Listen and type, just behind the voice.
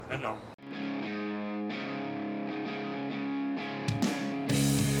Venom.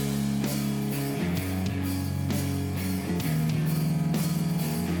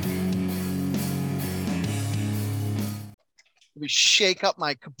 Let me shake up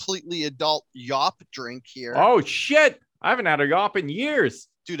my completely adult Yop drink here. Oh, shit. I haven't had a Yop in years.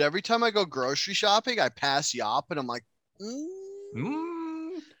 Dude, every time I go grocery shopping, I pass Yop and I'm like,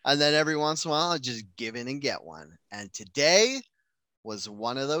 And then every once in a while, I just give in and get one. And today was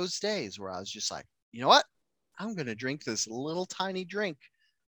one of those days where I was just like, you know what? I'm going to drink this little tiny drink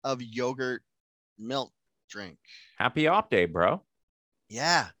of yogurt milk drink. Happy Op Day, bro.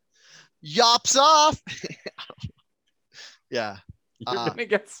 Yeah. Yops off. Yeah. You're going to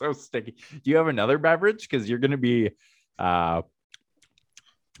get so sticky. Do you have another beverage? Because you're going to be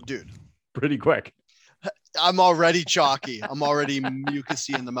dude, pretty quick. I'm already chalky. I'm already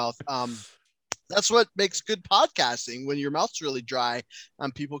mucusy in the mouth. That's what makes good podcasting, when your mouth's really dry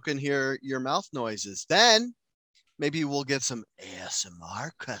and people can hear your mouth noises. Then maybe we'll get some ASMR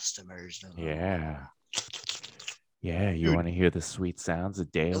customers. Yeah. Yeah, you want to hear the sweet sounds of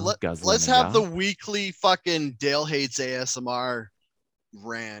Dale guzzling. Let's have the weekly fucking Dale hates ASMR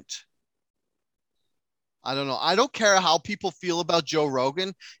rant. I don't know. I don't care how people feel about Joe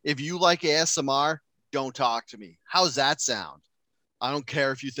Rogan. If you like ASMR, don't talk to me. How's that sound? I don't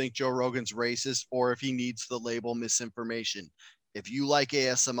care if you think Joe Rogan's racist or if he needs the label misinformation. If you like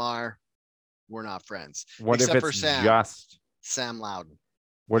ASMR, we're not friends. What Except if it's just Sam Loudon?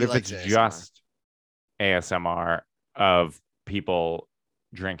 What if it's ASMR. Just ASMR of people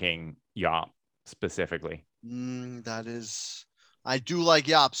drinking Yop specifically? That is, I do like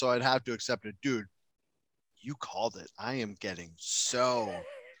Yop, so I'd have to accept it. Dude, you called it. I am getting so.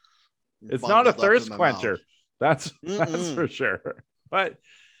 It's not a thirst quencher. That's for sure. But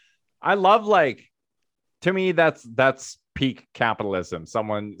I love, like, to me, that's peak capitalism.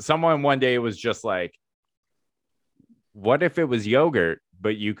 Someone one day was just like, what if it was yogurt,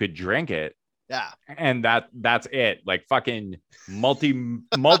 but you could drink it? Yeah. And that's it. Like, fucking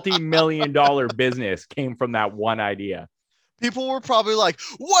multi-million-dollar business came from that one idea. People were probably like,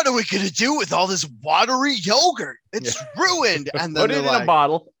 what are we going to do with all this watery yogurt? It's ruined. And then put it in a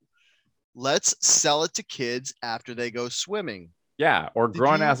bottle. Let's sell it to kids after they go swimming. Yeah, or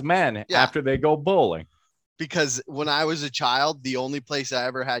grown-ass men after they go bowling. Because when I was a child, the only place I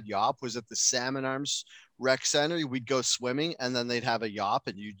ever had Yop was at the Salmon Arms Rec Center. We'd go swimming, and then they'd have a Yop,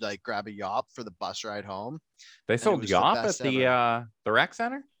 and you'd like grab a Yop for the bus ride home. They sold Yop at the Rec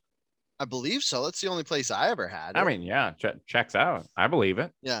Center? I believe so. That's the only place I ever had. I mean, yeah, checks out. I believe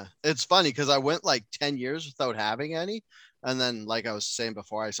it. Yeah, it's funny because I went like 10 years without having any. And then, like I was saying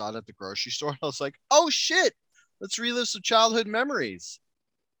before, I saw it at the grocery store. I was like, oh, shit, let's relive some childhood memories.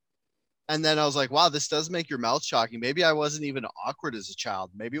 And then I was like, wow, this does make your mouth chalky. Maybe I wasn't even awkward as a child.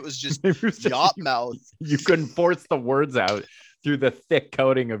 Maybe it was just Yop mouth. You couldn't force the words out through the thick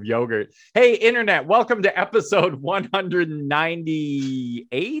coating of yogurt. Hey, internet, welcome to episode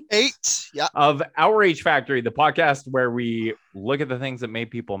 198 of Our H Factory, the podcast where we look at the things that made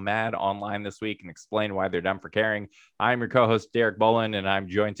people mad online this week and explain why they're done for caring. I'm your co-host, Derek Boland, and I'm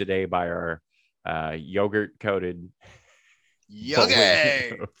joined today by our yogurt-coated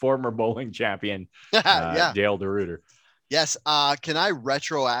former bowling champion, Dale DeRuiter. Yes. Can I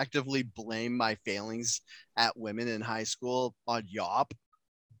retroactively blame my failings at women in high school on Yop?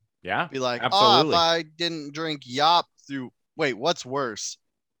 Yeah. Be like, absolutely. if I didn't drink Yop through, wait, what's worse?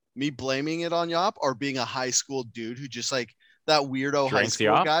 Me blaming it on Yop or being a high school dude who just like that weirdo high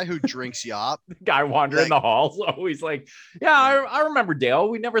school guy who drinks Yop? The guy wandering the halls always like, yeah, I remember Dale.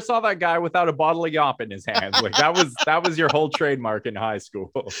 We never saw that guy without a bottle of Yop in his hands. Like that was your whole trademark in high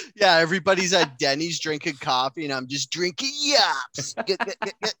school. Yeah, everybody's at Denny's drinking coffee and I'm just drinking Yops.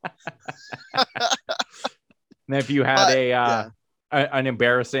 And if you had an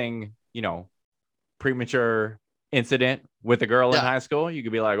embarrassing, premature incident with a girl in high school, you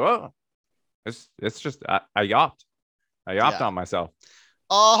could be like, "Whoa, it's just I yopped. I yopped on myself."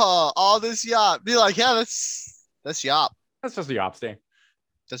 All this Yop. Be like, yeah, that's Yop. That's just a Yop stain.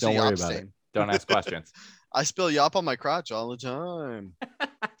 Don't worry about it. Don't ask questions. I spill Yop on my crotch all the time.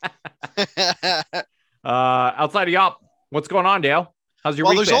 Outside of Yop, what's going on, Dale? How's your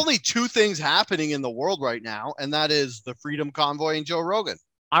week there's been? only two things happening in the world right now, and that is the Freedom Convoy and Joe Rogan.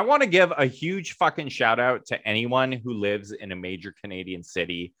 I want to give a huge fucking shout out to anyone who lives in a major Canadian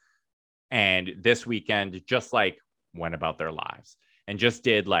city and this weekend just like went about their lives and just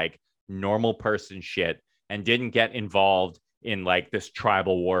did like normal person shit and didn't get involved in like this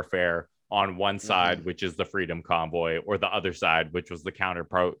tribal warfare on one side, which is the Freedom Convoy, or the other side, which was the counter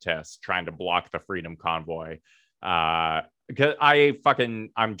protest trying to block the Freedom Convoy. because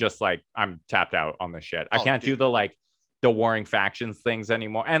I'm just like, I'm tapped out on the shit. I Oh, can't do dude. the warring factions things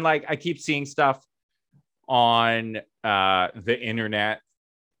anymore. And like, I keep seeing stuff on the internet.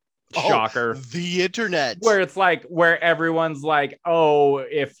 Shocker. The internet. Where it's like, where everyone's like, oh,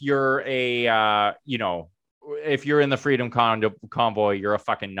 if you're a, if you're in the Freedom Convoy, you're a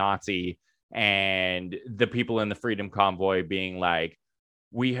fucking Nazi. And the people in the Freedom Convoy being like,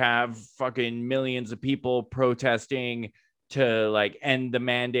 we have fucking millions of people protesting to like end the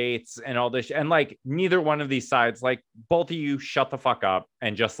mandates and all this. And like, neither one of these sides, like, both of you shut the fuck up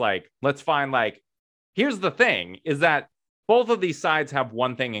and just like, let's find like, here's the thing is that both of these sides have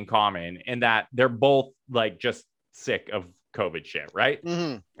one thing in common in that they're both like just sick of COVID shit, right?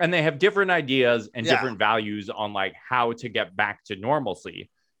 Mm-hmm. And they have different ideas and different values on like how to get back to normalcy.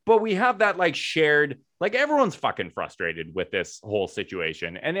 But we have that like shared, like everyone's fucking frustrated with this whole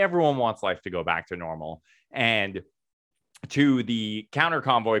situation and everyone wants life to go back to normal. And to the counter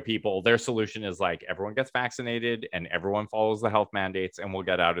convoy people, their solution is like everyone gets vaccinated and everyone follows the health mandates and we'll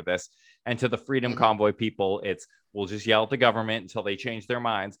get out of this. And to the Freedom Convoy people, it's we'll just yell at the government until they change their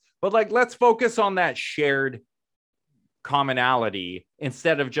minds. But like, let's focus on that shared commonality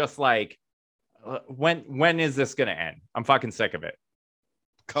instead of just like, when is this going to end? I'm fucking sick of it.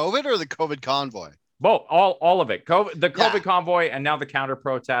 COVID or the COVID convoy? Both, all of it. The COVID convoy and now the counter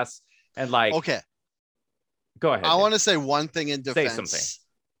protests and like, okay. Go ahead. I want to say one thing in defense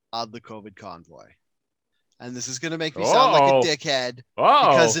of the COVID convoy. And this is going to make me sound like a dickhead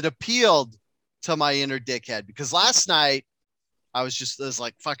because it appealed to my inner dickhead. Because last night I was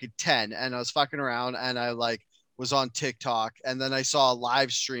like fucking 10 and I was fucking around and I like was on TikTok and then I saw a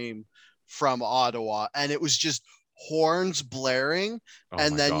live stream from Ottawa and it was just horns blaring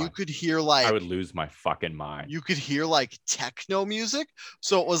and then you could hear like I would lose my fucking mind. You could hear like techno music,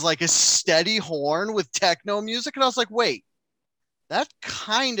 so it was like a steady horn with techno music and I was like, wait, that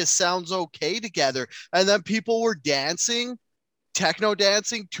kind of sounds okay together. And then people were dancing, techno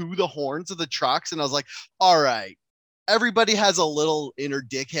dancing to the horns of the trucks and I was like, all right, everybody has a little inner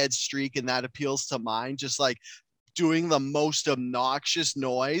dickhead streak and that appeals to mine, just like doing the most obnoxious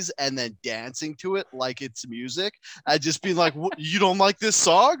noise and then dancing to it like it's music. I'd just be like, you don't like this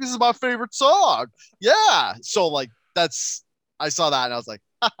song? This is my favorite song. Yeah. So like I saw that and I was like,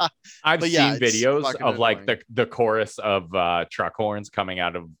 I've seen videos of like the chorus of truck horns coming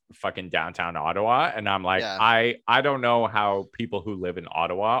out of fucking downtown Ottawa. And I'm like, I don't know how people who live in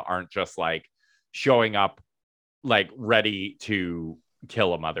Ottawa aren't just like showing up like ready to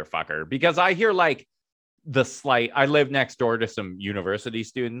kill a motherfucker, because I hear like I live next door to some university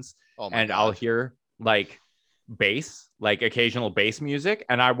students and God. I'll hear like bass, like occasional bass music.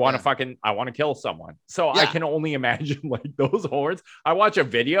 And I want to kill someone. So I can only imagine like those horns. I watch a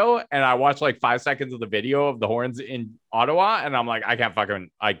video and I watch like 5 seconds of the video of the horns in Ottawa. And I'm like, I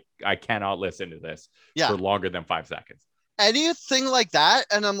cannot listen to this for longer than 5 seconds. Anything like that.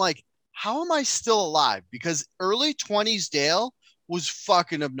 And I'm like, how am I still alive? Because early 20s Dale was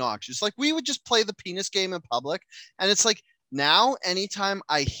fucking obnoxious. Like we would just play the penis game in public. And it's like now anytime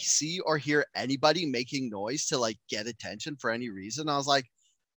I see or hear anybody making noise to like get attention for any reason, I was like,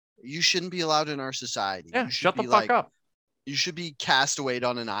 you shouldn't be allowed in our society. Yeah, shut the fuck up. You should be cast away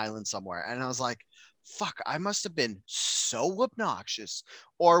on an island somewhere. And I was like, fuck, I must have been so obnoxious.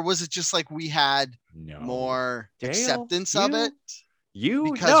 Or was it just like we had more acceptance of it?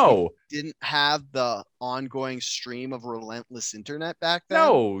 We didn't have the ongoing stream of relentless internet back then.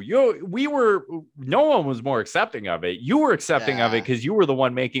 No one was more accepting of it. You were accepting of it because you were the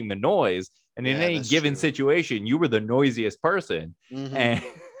one making the noise, and in any given situation you were the noisiest person. And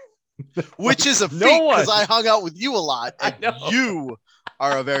which is a feat because I hung out with you a lot and you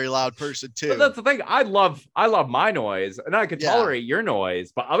are a very loud person too. But that's the thing, I love my noise and I could tolerate your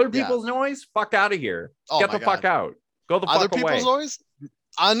noise, but other people's noise, fuck out of here. Get the fuck out. Go the fuck away. Other people's noise,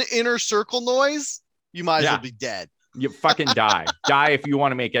 an inner circle noise, you might as well be dead. You fucking die. Die if you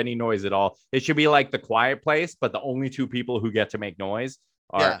want to make any noise at all. It should be like The Quiet Place, but the only two people who get to make noise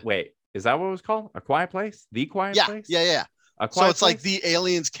are wait, is that what it was called? A Quiet Place? The Quiet Place? Yeah. So it's like the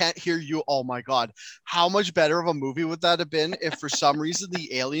aliens can't hear you. Oh my God. How much better of a movie would that have been if for some reason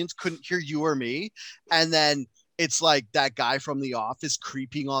the aliens couldn't hear you or me? And then it's like that guy from The Office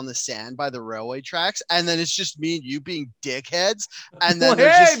creeping on the sand by the railway tracks. And then it's just me and you being dickheads. And then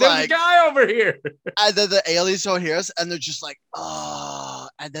there's a guy over here. And then the aliens don't hear us. And they're just like, oh.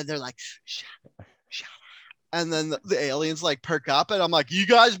 And then they're like, shut up. And then the aliens like perk up. And I'm like, you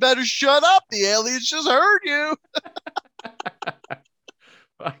guys better shut up. The aliens just heard you.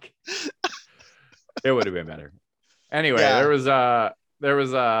 Fuck. It would have been better. Anyway, there was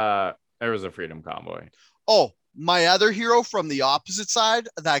a Freedom Convoy. Oh, my other hero from the opposite side,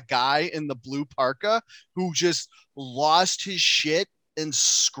 that guy in the blue parka who just lost his shit and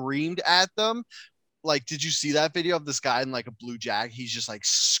screamed at them. Like, did you see that video of this guy in like a blue jacket? He's just like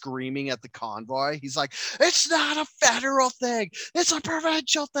screaming at the convoy. He's like, it's not a federal thing, it's a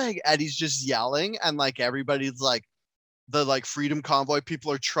provincial thing. And he's just yelling. And like everybody's like, the like freedom convoy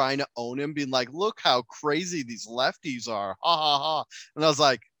people are trying to own him, being like, look how crazy these lefties are. Ha ha ha. And I was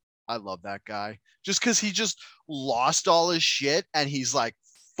like, I love that guy. Just because he just lost all his shit and he's like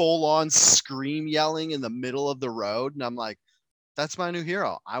full on scream yelling in the middle of the road. And I'm like, that's my new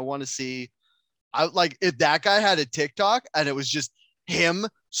hero. I want to see. I like if that guy had a TikTok and it was just him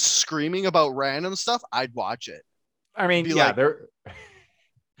screaming about random stuff, I'd watch it. I mean, Be yeah, like, they're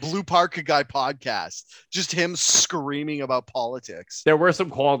Blue Parka Guy podcast, just him screaming about politics. there were some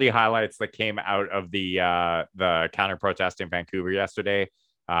quality highlights that came out of the counter protest in Vancouver yesterday.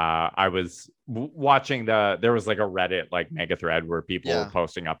 I was watching there was like a Reddit like mega thread where people were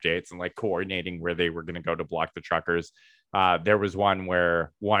posting updates and like coordinating where they were going to go to block the truckers. There was one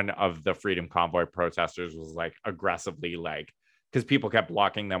where one of the Freedom Convoy protesters was like aggressively like, because people kept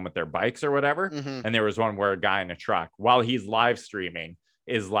blocking them with their bikes or whatever. Mm-hmm. And there was one where a guy in a truck, while he's live streaming,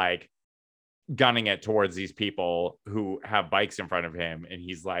 is like gunning it towards these people who have bikes in front of him. And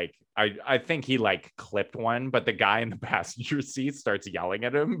he's like, I think he like clipped one, but the guy in the passenger seat starts yelling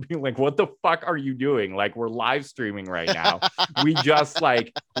at him, being like, what the fuck are you doing? Like, we're live streaming right now. We just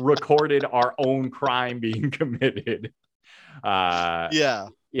like recorded our own crime being committed. Yeah,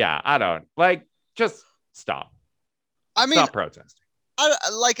 I don't like, just stop. I mean, stop protesting. I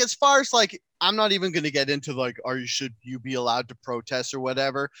like, as far as like, I'm not even going to get into like, should you be allowed to protest or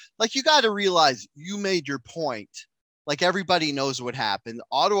whatever? Like, you got to realize you made your point. Like, everybody knows what happened.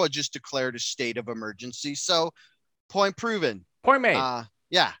 Ottawa just declared a state of emergency. So point proven. Point made.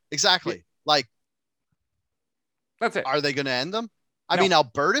 Yeah, exactly. Like, that's it. Are they going to end them? I mean,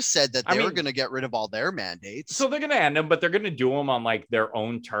 Alberta said that they were going to get rid of all their mandates. So they're going to end them, but they're going to do them on like their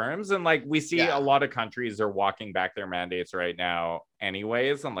own terms. And like we see a lot of countries are walking back their mandates right now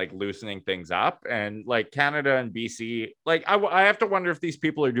anyways, and like loosening things up. And like Canada and BC, like I have to wonder if these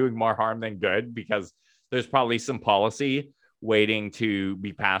people are doing more harm than good, because there's probably some policy waiting to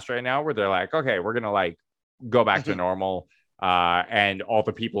be passed right now where they're like, okay, we're going to like go back to normal. And all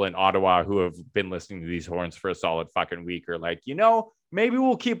the people in Ottawa who have been listening to these horns for a solid fucking week are like, maybe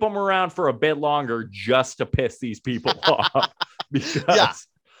we'll keep them around for a bit longer just to piss these people off. Because,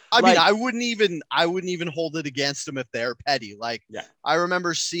 I mean, I wouldn't even hold it against them if they're petty. Like, I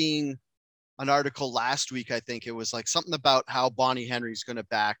remember seeing an article last week. I think it was like something about how Bonnie Henry's going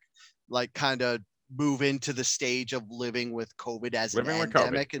to kind of move into the stage of living with COVID as an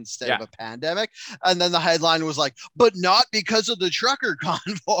endemic instead of a pandemic. And then the headline was like, but not because of the trucker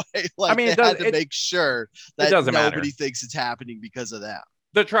convoy. Like, I mean, they had to make sure that nobody thinks it's happening because of that.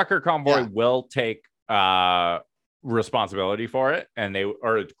 The trucker convoy will take responsibility for it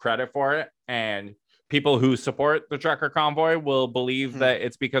or credit for it. And people who support the trucker convoy will believe that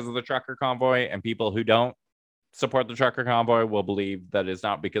it's because of the trucker convoy, and people who don't support the trucker convoy will believe that it's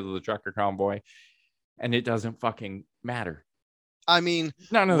not because of the trucker convoy. And it doesn't fucking matter. I mean,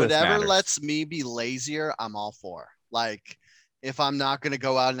 whatever lets me be lazier, I'm all for. Like, if I'm not going to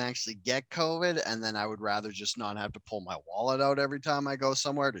go out and actually get COVID, and then I would rather just not have to pull my wallet out every time I go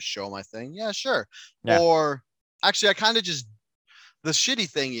somewhere to show my thing. Yeah, sure. Yeah. Or actually, I kind of just, the shitty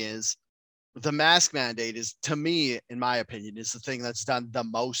thing is the mask mandate is, to me, in my opinion, is the thing that's done the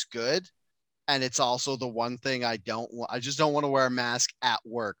most good. And it's also the one thing I just don't want to wear a mask at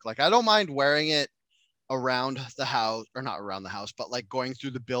work. Like, I don't mind wearing it around the house, or not around the house, but like going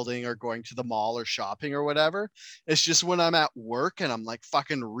through the building or going to the mall or shopping or whatever. It's just when I'm at work and I'm like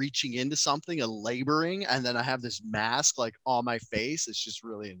fucking reaching into something and laboring, and then I have this mask like on my face, it's just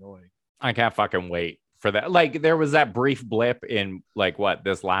really annoying. I can't fucking wait for that. Like, there was that brief blip in like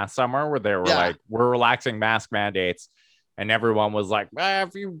this last summer where they were like, we're relaxing mask mandates, and everyone was like,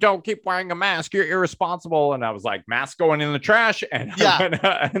 if you don't keep wearing a mask, you're irresponsible. And I was like, mask going in the trash. And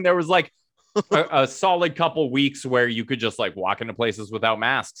and there was like a solid couple weeks where you could just like walk into places without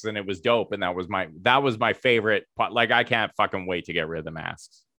masks, and it was dope. And that was my favorite part. Like, I can't fucking wait to get rid of the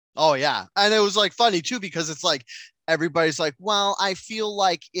masks. Oh yeah. And it was like funny too, because it's like everybody's like, well, I feel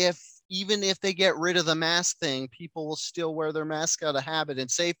like even if they get rid of the mask thing, people will still wear their mask out of habit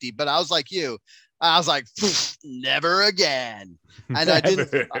and safety. But I was like never again. And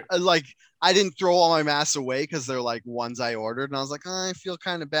I didn't throw all my masks away because they're like ones I ordered. And I was like, I feel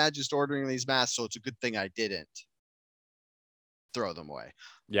kind of bad just ordering these masks. So it's a good thing I didn't throw them away.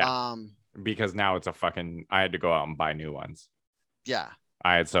 Yeah. Because now it's I had to go out and buy new ones. Yeah.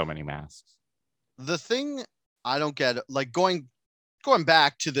 I had so many masks. The thing I don't get it. Like going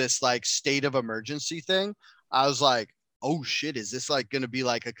back to this like state of emergency thing, I was like, oh shit, is this like going to be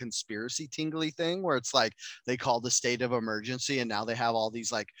like a conspiracy tingly thing where it's like they call the state of emergency and now they have all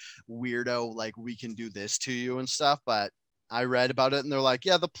these like weirdo, like we can do this to you and stuff. But I read about it and they're like,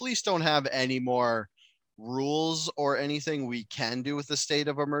 yeah, the police don't have any more rules or anything we can do with the state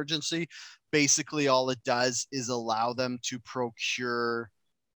of emergency. Basically, all it does is allow them to procure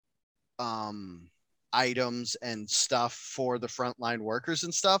um items and stuff for the frontline workers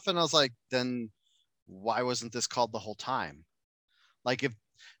and stuff. And I was like, then why wasn't this called the whole time? Like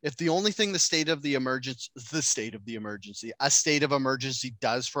if the only thing the state of the emergency, a state of emergency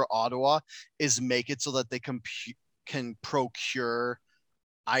does for Ottawa is make it so that they can procure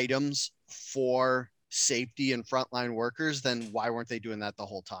items for safety and frontline workers, then why weren't they doing that the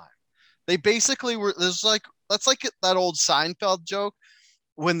whole time? They basically were. There's like that's like that old Seinfeld joke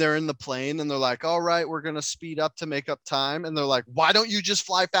when they're in the plane and they're like, all right, we're going to speed up to make up time. And they're like, why don't you just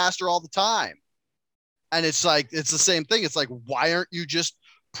fly faster all the time? And it's like, it's the same thing. It's like, why aren't you just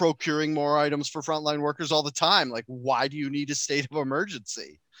procuring more items for frontline workers all the time? Like, why do you need a state of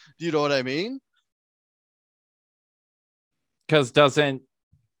emergency? Do you know what I mean? Because doesn't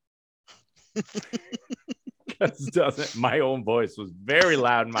my own voice was very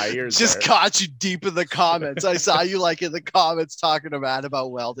loud in my ears. Just there. Caught you deep in the comments. I saw you like in the comments talking to Matt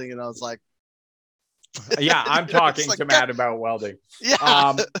about welding, and I was like, yeah, I'm talking like, to Matt about welding.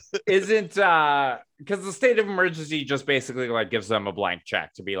 Yeah. Isn't because the state of emergency just basically like gives them a blank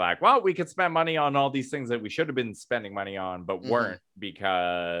check to be like, well, we could spend money on all these things that we should have been spending money on, but weren't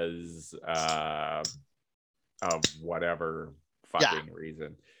because of whatever fucking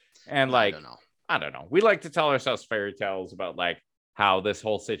reason. And like, I don't know. We like to tell ourselves fairy tales about like how this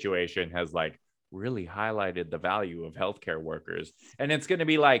whole situation has like really highlighted the value of healthcare workers. And it's going to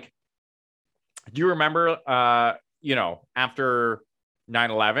be like, do you remember, after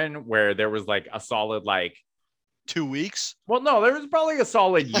 9/11 where there was like a solid like 2 weeks? Well, no, there was probably a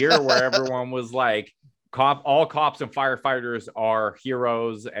solid year where everyone was like, all cops and firefighters are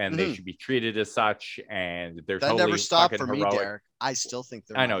heroes and they should be treated as such. And they're that totally never stopped for heroic. Me, Derek. I still think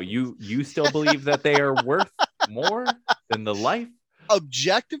they're. I know you still believe that they are worth more than the life.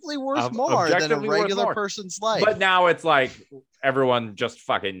 Objectively worth more than a regular person's life. But now it's like everyone just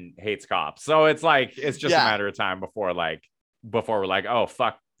fucking hates cops. So it's like it's just a matter of time before we're like, oh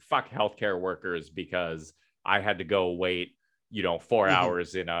fuck healthcare workers because I had to go wait 4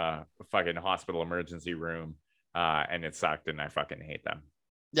 hours in a fucking hospital emergency room and it sucked and I fucking hate them.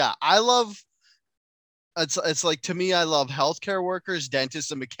 Yeah, I love it's like, to me, I love healthcare workers,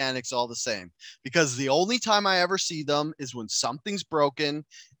 dentists, and mechanics all the same, because the only time I ever see them is when something's broken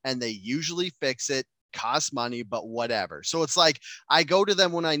and they usually fix it, cost money, but whatever. So it's like I go to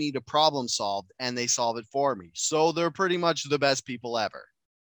them when I need a problem solved and they solve it for me. So they're pretty much the best people ever.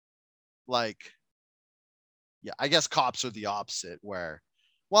 Like, yeah, I guess cops are the opposite where,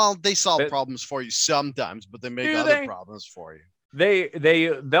 well, they solve problems for you sometimes, but they make other problems for you.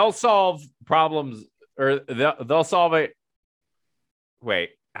 They'll solve problems or they'll solve it.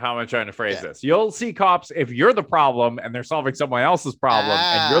 Wait, how am I trying to phrase this? You'll see cops if you're the problem and they're solving someone else's problem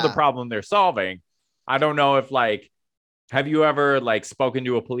and you're the problem they're solving. I don't know if have you ever spoken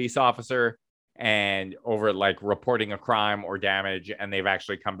to a police officer and over reporting a crime or damage and they've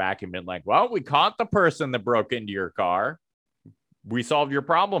actually come back and been like, well, we caught the person that broke into your car. We solved your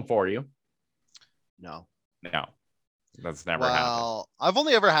problem for you. No. That's never happened. I've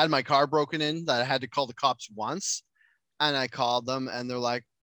only ever had my car broken in that I had to call the cops once, and I called them and they're like,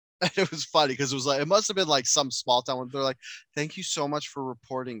 and it was funny because it must have been some small town. They're like, thank you so much for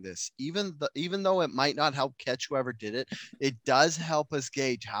reporting this. Even though it might not help catch whoever did it, it does help us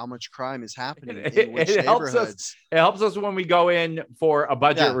gauge how much crime is happening in which neighborhoods. It helps us when we go in for a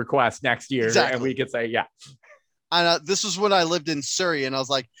budget request next year, and we can say, yeah. And this was when I lived in Surrey, and I was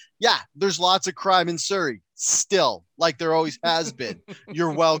like, yeah, there's lots of crime in Surrey still, like there always has been.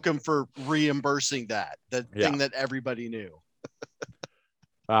 You're welcome for reimbursing that thing that everybody knew.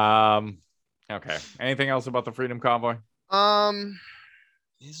 Okay. Anything else about the Freedom Convoy?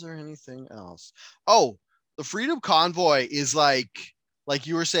 Is there anything else? Oh, the Freedom Convoy is like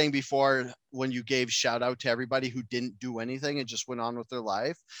you were saying before when you gave shout out to everybody who didn't do anything and just went on with their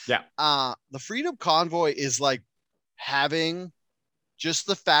life. Yeah. The Freedom Convoy is like having just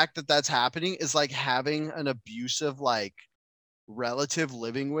the fact that that's happening is like having an abusive relative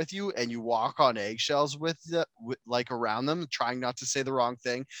living with you and you walk on eggshells with around them, trying not to say the wrong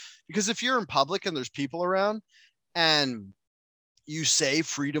thing. Because if you're in public and there's people around and you say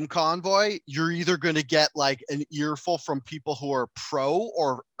Freedom Convoy, you're either going to get an earful from people who are pro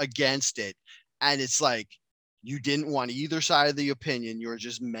or against it. And it's like, you didn't want either side of the opinion. You were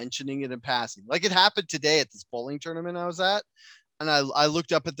just mentioning it in passing. Like it happened today at this bowling tournament I was at. And I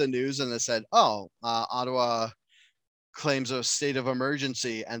looked up at the news and it said, oh, Ottawa claims a state of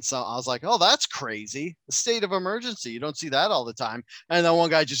emergency. And so I was like, oh, that's crazy. A state of emergency. You don't see that all the time. And then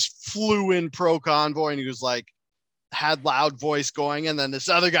one guy just flew in pro convoy and he was like, had loud voice going. And then this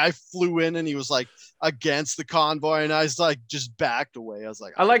other guy flew in and he was like against the convoy. And I was like, just backed away. I was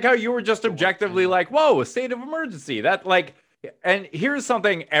like, I like how you were just objectively like, whoa, a state of emergency. That like, and here's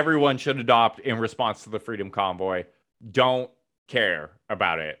something everyone should adopt in response to the Freedom Convoy. Don't care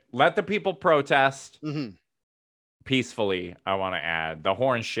about it. Let the people protest peacefully. I want to add the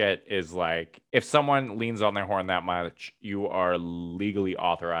horn shit is like, if someone leans on their horn that much, you are legally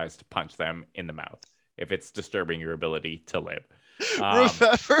authorized to punch them in the mouth if it's disturbing your ability to live.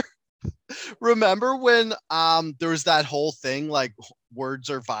 Remember when there was that whole thing like words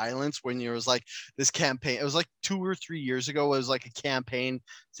are violence, when there was like this campaign, it was like 2 or 3 years ago, it was like a campaign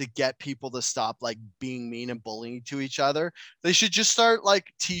to get people to stop like being mean and bullying to each other. They should just start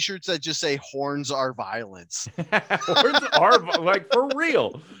like t-shirts that just say horns are violence. Horns are like for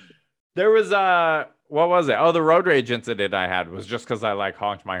real. There was what was it? Oh, the road rage incident I had was just because I like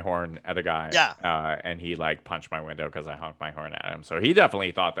honked my horn at a guy. Yeah. And he like punched my window because I honked my horn at him. So he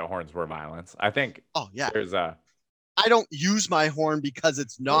definitely thought that horns were violence. I think. Oh yeah. There's a. I don't use my horn because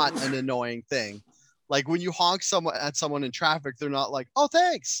it's not an annoying thing. Like when you honk someone in traffic, they're not like, oh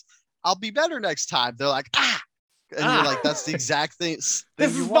thanks, I'll be better next time. They're like, ah. And you're like, that's the exact thing. This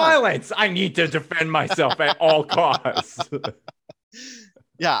is violence. I need to defend myself at all costs.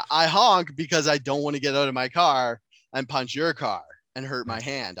 Yeah, I honk because I don't want to get out of my car and punch your car and hurt my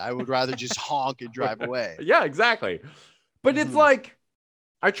hand. I would rather just honk and drive away. Yeah, exactly. But it's like,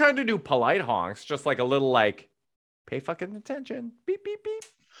 I tried to do polite honks, just like a little like, pay fucking attention. Beep, beep, beep.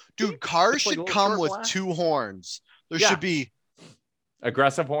 Dude, cars should come with 2 horns. There should be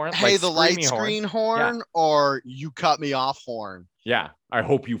aggressive horn. Hey, like the light screen horn or you cut me off horn. Yeah. I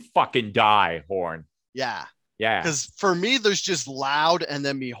hope you fucking die horn. Yeah. Yeah. Because for me, there's just loud and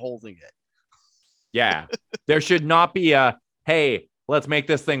then me holding it. Yeah. There should not be a, hey, let's make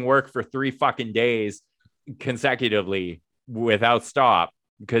this thing work for 3 fucking days consecutively without stop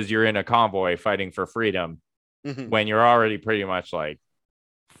because you're in a convoy fighting for freedom when you're already pretty much like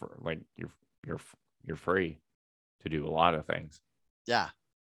you're free to do a lot of things. Yeah.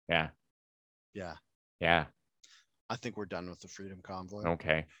 Yeah. Yeah. Yeah. I think we're done with the Freedom Convoy.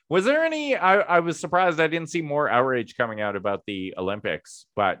 Okay. Was there any, I was surprised I didn't see more outrage coming out about the Olympics,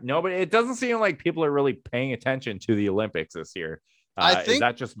 but nobody, it doesn't seem like people are really paying attention to the Olympics this year. I think is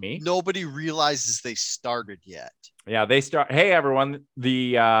that just me? Nobody realizes they started yet. Yeah, they start. Hey, everyone,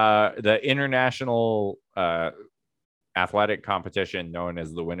 the international athletic competition known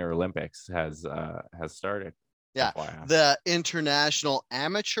as the Winter Olympics has started. Yeah, FYI. The international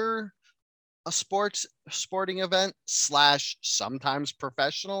amateur sporting event / sometimes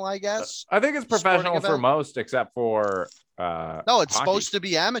professional, I guess. I think it's professional for most, except for no, it's hockey. supposed to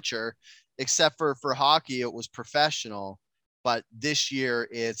be amateur, except for hockey, it was professional. But this year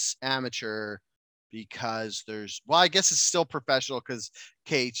it's amateur because I guess it's still professional because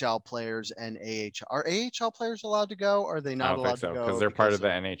KHL players and AHL. Are AHL players allowed to go? Or are they not allowed to go? Because they're part of the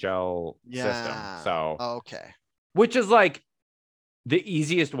NHL system. So okay. Which is like the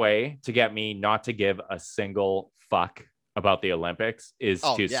easiest way to get me not to give a single fuck about the Olympics is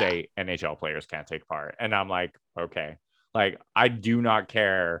to say NHL players can't take part. And I'm like, okay, like I do not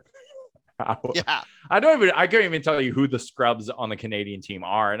care. I can't even tell you who the scrubs on the Canadian team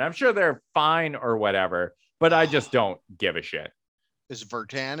are. And I'm sure they're fine or whatever, but I just don't give a shit. Is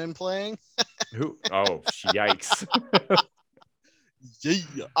Virtanen playing? Who? Oh, yikes.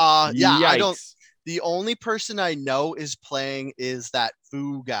 Yikes. I don't. The only person I know is playing is that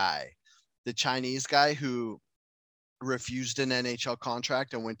Fu guy, the Chinese guy who refused an NHL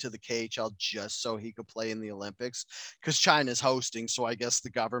contract and went to the KHL just so he could play in the Olympics because China's hosting. So I guess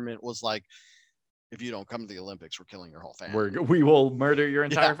the government was like, if you don't come to the Olympics, we're killing your whole family. We will murder your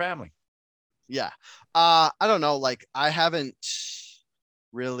entire family. Yeah. I don't know. Like I haven't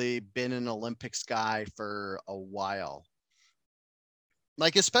really been an Olympics guy for a while.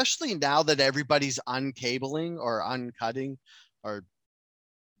 Like, especially now that everybody's uncabling or uncutting or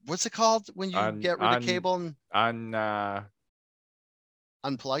what's it called when you get rid of cable and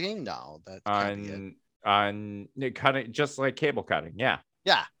unplugging? No, that can't be it. Cutting, just like cable cutting. Yeah.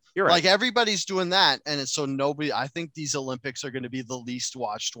 Yeah. You're right. Like everybody's doing that. And so nobody, I think these Olympics are going to be the least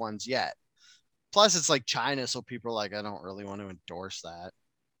watched ones yet. Plus it's like China. So people are like, I don't really want to endorse that.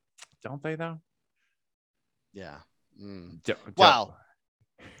 Don't they though? Yeah. Wow.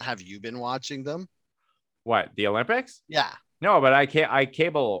 Have you been watching them? What, the Olympics? Yeah. No, but I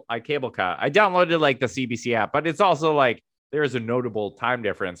cable cut. I downloaded like the CBC app, but it's also like there is a notable time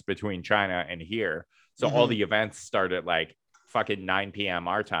difference between China and here. So all Mm-hmm. the events start at like fucking 9 p.m.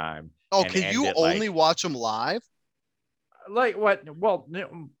 our time Oh, and can end you at only watch them live? like what? Well,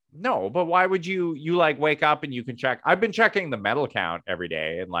 no, but why would you like wake up and you can check? I've been checking the medal count every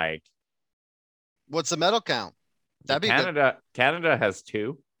day, and like What's the medal count? That'd be good. Canada has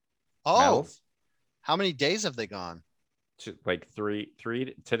 2 Oh, medals. how many days have they gone? Like three.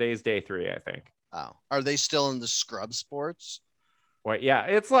 Today's day 3, I think. Oh, are they still in the scrub sports? Well, yeah,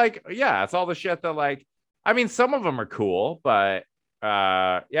 it's like, yeah, it's all the shit that like, I mean, some of them are cool, but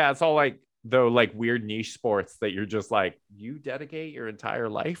yeah, it's all like the like weird niche sports that you're just like, you dedicate your entire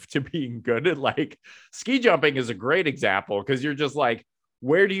life to being good at. Like ski jumping is a great example because you're just like,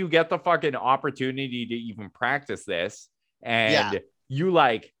 where do you get the fucking opportunity to even practice this? Yeah. And you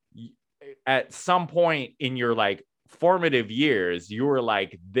like at some point in your like formative years, you were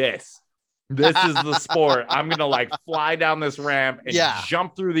like, this is the sport. I'm going to like fly down this ramp and Yeah.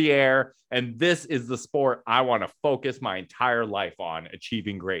 jump through the air. And this is the sport I want to focus my entire life on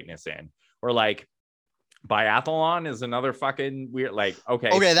achieving greatness in. Or like biathlon is another fucking weird, like, okay,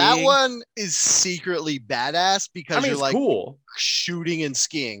 Okay, that skiing. one is secretly badass I because mean, you're it's like cool. shooting and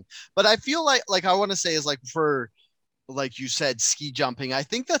skiing. But I feel like I want to say is like for like you said, ski jumping. I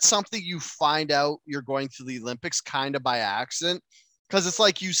think that's something you find out you're going to the Olympics kind of by accident. Because it's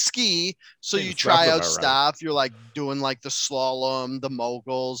like you ski, so It you sounds try out about right. stuff. You're like doing like the slalom, the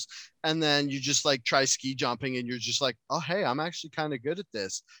moguls, and then you just like try ski jumping, and you're just like, oh hey, I'm actually kind of good at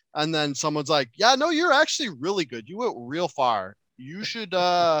this. And then someone's like, yeah, no, you're actually really good. You went real far. You should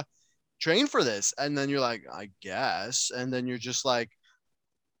train for this. And then you're like, I guess. And then you're just like,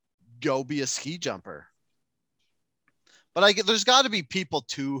 go be a ski jumper. But I get there's got to be people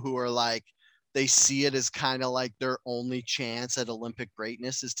too who are like they see it as kind of like their only chance at Olympic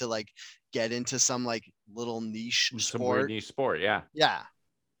greatness is to like get into some like little niche Some weird sport. niche sport. Yeah. Yeah,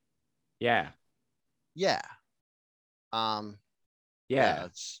 Yeah. yeah, um, yeah. Yeah.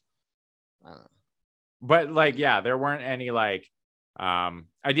 It's I don't know. But like, yeah, there weren't any like,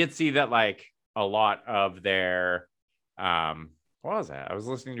 I did see that like a lot of their, what was that? I was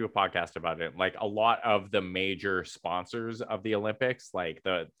listening to a podcast about it. Like a lot of the major sponsors of the Olympics, like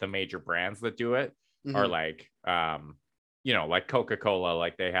the major brands that do it, are Mhm. like, like Coca-Cola.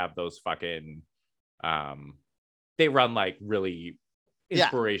 Like they have those fucking, um, they run like really Yeah,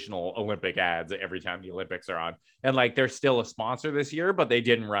 inspirational Olympic ads every time the Olympics are on. And like they're still a sponsor this year, but they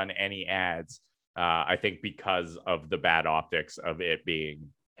didn't run any ads. I think because of the bad optics of it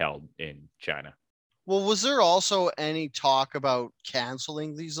being held in China. well, was there also any talk about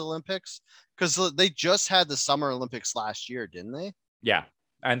canceling these Olympics? Because they just had the Summer Olympics last year, didn't they? Yeah.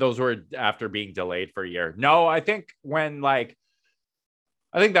 And those were after being delayed for a year. No, I think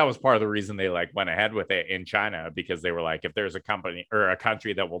I think that was part of the reason they like went ahead with it in China because they were like, if there's a company or a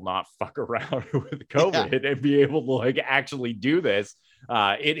country that will not fuck around with Yeah, COVID and be able to like actually do this,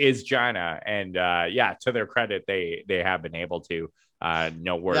 it is China. And yeah, to their credit, they have been able to.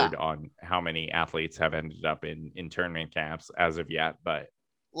 No yeah. word on how many athletes have ended up in internment camps as of yet, but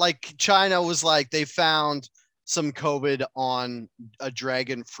Like China was like they found some COVID on a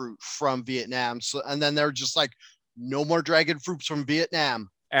dragon fruit from Vietnam. So and then they're just like, no more dragon fruits from Vietnam.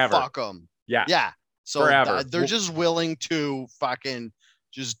 ever, Fuck them. yeah, Yeah. So forever. they're just willing to fucking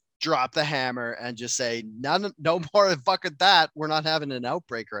just drop the hammer and just say none, no more than fucking that. We're not having an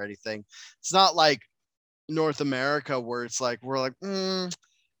outbreak or anything. It's not like North America where it's like we're like,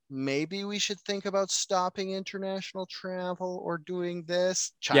 maybe we should think about stopping international travel or doing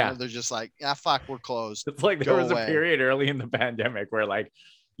this. China, Yeah, they're just like, yeah, fuck, we're closed. it's like there Go was a away. period early in the pandemic where like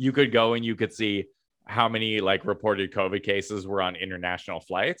you could go and you could see how many like reported COVID cases were on international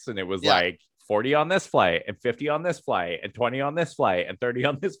flights. And it was Yeah. like 40 on this flight and 50 on this flight and 20 on this flight and 30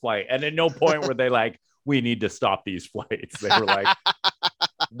 on this flight. And at no point were they like, we need to stop these flights. They were like,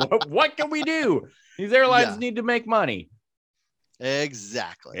 what can we do? These airlines Yeah, need to make money.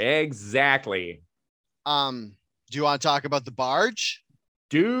 exactly. Exactly. Do you want to talk about the barge?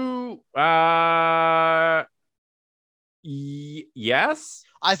 Do yes.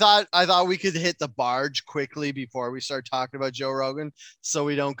 I thought we could hit the barge quickly before we start talking about Joe Rogan, so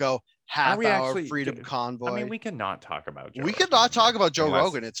we don't go half-hour actually? freedom I convoy. mean, we cannot talk about Joe We Rogan could not talk about Joe unless-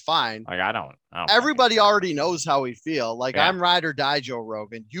 Rogan. It's fine. Like, I don't Everybody fucking care. already knows how we feel. Like, Yeah. I'm ride or die Joe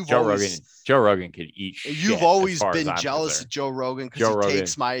Rogan. Joe Rogan could eat shit. You've as always far as been I'm jealous concerned. of Joe Rogan because Joe he Rogan-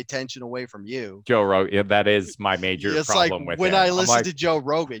 takes my attention away from you. Joe Rogan, that is my major It's like problem with when him. I I'm listen like, to Joe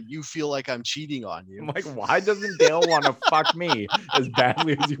Rogan, you feel like I'm cheating on you. I'm like, why doesn't Dale want to fuck me as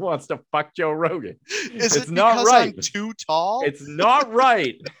badly as he wants to fuck Joe Rogan? Is It's it not because right. I'm too tall? It's not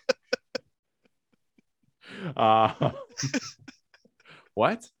right.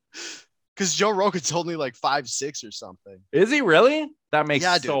 What? Because Joe Rogan's only like 5'6" or something. Is he really? That makes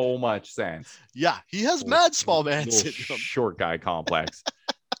Yeah, dude. so much sense. Yeah, he has mad small man Little syndrome. short guy complex.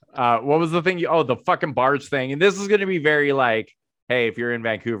 What was the thing? The fucking barge thing. And this is going to be very like, hey, if you're in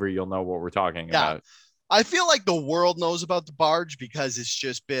Vancouver, you'll know what we're talking about. I feel like the world knows about the barge because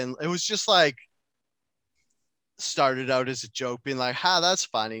it was just like started out as a joke, being like, that's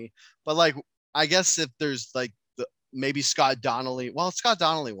funny. But like, I guess if there's like maybe Scott Donnelly, well, Scott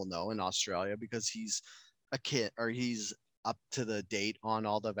Donnelly will know in Australia because he's a kid or he's up to the date on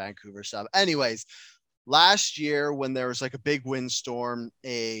all the Vancouver stuff. Anyways, last year when there was like a big windstorm,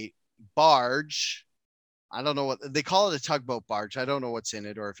 a barge, I don't know what they call it, a tugboat barge. I don't know what's in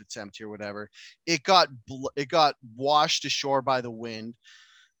it or if it's empty or whatever. It got washed ashore by the wind,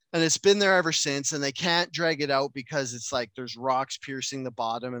 and it's been there ever since. And they can't drag it out because it's like there's rocks piercing the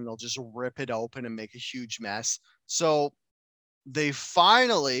bottom, and they'll just rip it open and make a huge mess. So they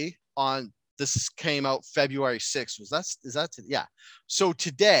finally this came out February 6th. Yeah. So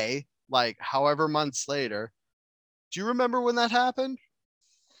today, like however months later, do you remember when that happened?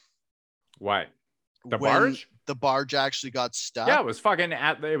 What? The When barge? The barge actually got stuck. Yeah, it was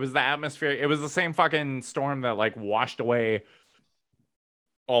it was the atmosphere. It was the same fucking storm that like washed away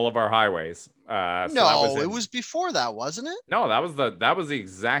all of our highways. No, it was before that, wasn't it? No, that was the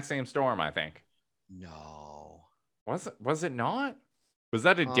exact same storm, I think. No. Was it not? Was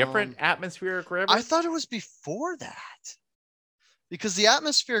that a different atmospheric river? I thought it was before that. Because the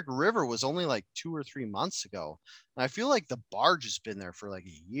atmospheric river was only like 2 or 3 months ago. And I feel like the barge has been there for like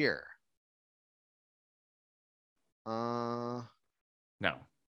a year. No.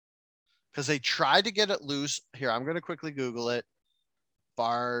 Because they tried to get it loose. Here, I'm going to quickly Google it.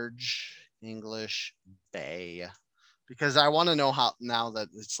 Barge, English, Bay. Because I want to know how now that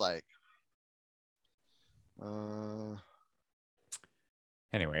it's like.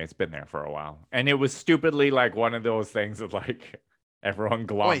 Anyway, it's been there for a while. And it was stupidly like one of those things that like everyone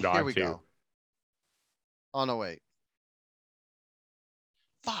glommed onto. Here we go. Oh, no, wait.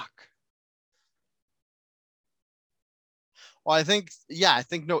 Fuck. Well, I think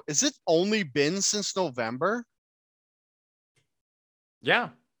no. Is it only been since November? Yeah.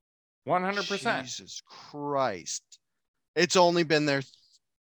 100%. Jesus Christ. It's only been there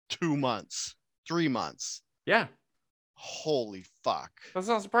 2 months, 3 months. Yeah. Holy fuck. That's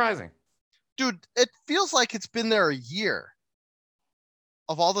not surprising. Dude, it feels like it's been there a year.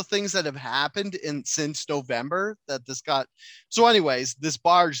 Of all the things that have happened since November that this got. So anyways, this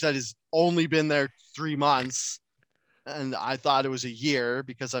barge that has only been there 3 months, and I thought it was a year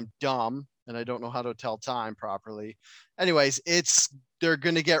because I'm dumb and I don't know how to tell time properly. Anyways, they're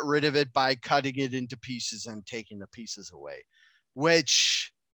going to get rid of it by cutting it into pieces and taking the pieces away,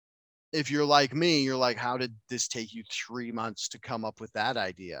 which if you're like me, you're like, how did this take you 3 months to come up with that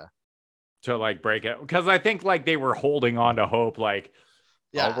idea? To like break it. Because I think like they were holding on to hope, like,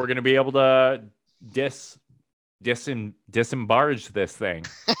 yeah, we're going to be able to disembarge this thing.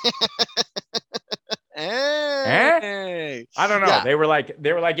 Hey. I don't know. Yeah. They were like,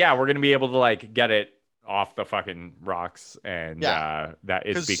 yeah, we're going to be able to like get it off the fucking rocks. And that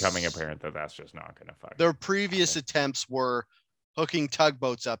is becoming apparent that that's just not going to fucking. Their previous attempts were hooking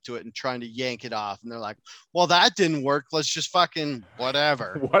tugboats up to it and trying to yank it off. And they're like, well, that didn't work. Let's just fucking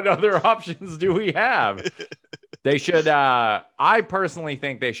whatever. What other options do we have? They should, I personally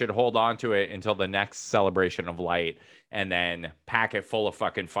think they should hold on to it until the next celebration of light and then pack it full of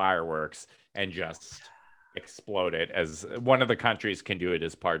fucking fireworks and just explode it, as one of the countries can do it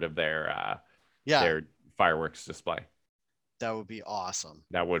as part of their fireworks display. That would be awesome.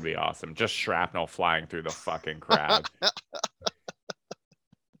 That would be awesome. Just shrapnel flying through the fucking crowd.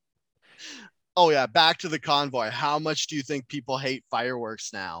 Oh yeah, back to the convoy. How much do you think people hate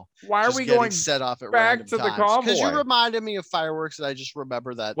fireworks now? Why are we going set off at back to the convoy? Because you reminded me of fireworks, and I just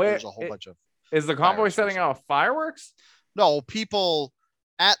remember that there's a whole bunch of. Is the convoy setting off fireworks? No, people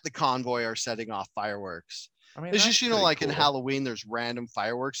at the convoy are setting off fireworks. I mean, it's just, like cool. In Halloween, there's random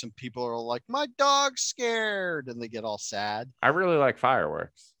fireworks, and people are like, "My dog's scared," and they get all sad. I really like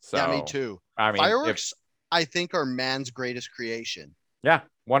fireworks. So yeah, me too. I mean, fireworks, I think, are man's greatest creation. Yeah,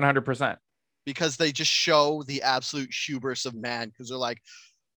 100%. because they just show the absolute hubris of man, because they're like,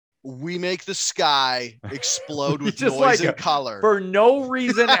 we make the sky explode with Just noise like and color. For no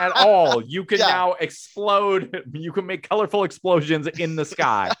reason at all, you can Yeah. now explode. You can make colorful explosions in the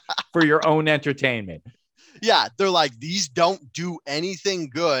sky for your own entertainment. Yeah, they're like, these don't do anything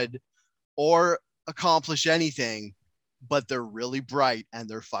good or accomplish anything, but they're really bright and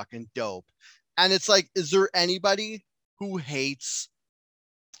they're fucking dope. And it's like, is there anybody who hates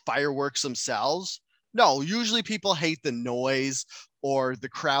fireworks themselves? No, usually people hate the noise or the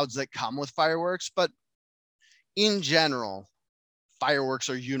crowds that come with fireworks, but in general, fireworks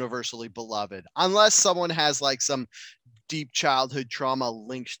are universally beloved, unless someone has like some deep childhood trauma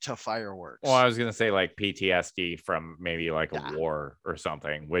linked to fireworks. Well, I was going to say like PTSD from maybe like Yeah. a war or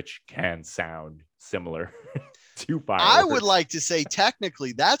something, which can sound similar to fireworks. I would like to say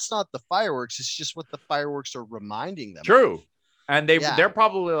technically that's not the fireworks. It's just what the fireworks are reminding them. True. And Yeah. they're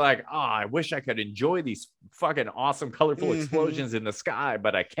probably like, oh, I wish I could enjoy these fucking awesome, colorful Mhm. explosions in the sky,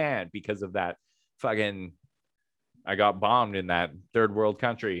 but I can't because of that fucking, I got bombed in that third world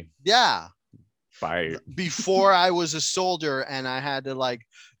country Yeah. by Before I was a soldier and I had to like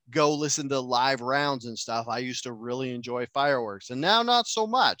go listen to live rounds and stuff, I used to really enjoy fireworks, and now not so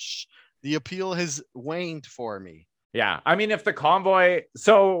much. The appeal has waned for me. Yeah. I mean, if the convoy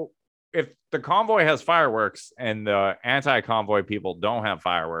has fireworks and the anti-convoy people don't have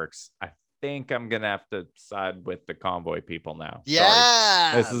fireworks, I think I'm going to have to side with the convoy people now.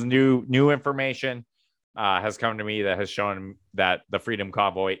 Yeah. Sorry. This is new information has come to me that has shown that the Freedom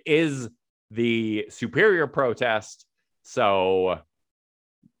Convoy is the superior protest. So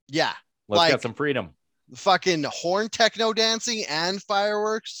yeah. let's get some freedom. Fucking horn techno dancing and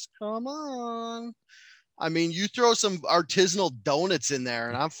fireworks. Come on. I mean, you throw some artisanal donuts in there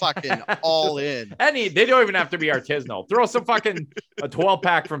and I'm fucking all in. They don't even have to be artisanal. Throw some fucking a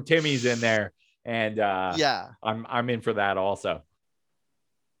 12-pack from Timmy's in there. And yeah, I'm in for that also.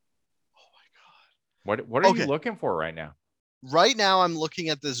 Oh my God. What are you looking for right now? Right now I'm looking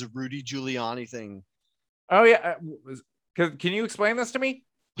at this Rudy Giuliani thing. Oh yeah. Can you explain this to me?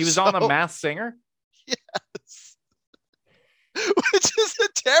 He was on The Masked Singer? Yes. Which is a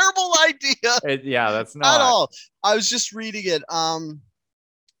terrible idea. Yeah, that's not at all. I was just reading it.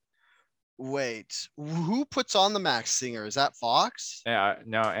 Wait, who puts on The Masked Singer? Is that Fox? Yeah,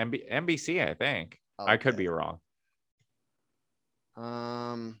 no, NBC, I think. Okay. I could be wrong.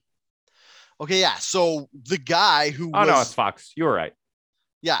 Okay, yeah. So the guy who no, it's Fox. You were right.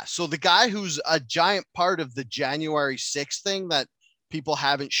 Yeah, so the guy who's a giant part of the January 6th thing that people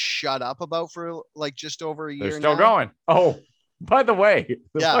haven't shut up about for like just over a year. They're still going. Oh, by the way,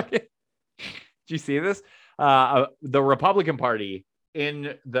 did you see this? The Republican Party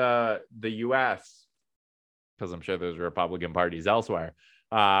in the US, because I'm sure there's Republican parties elsewhere,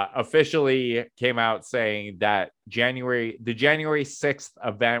 officially came out saying that the January 6th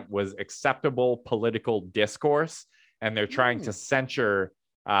event was acceptable political discourse, and they're trying to censure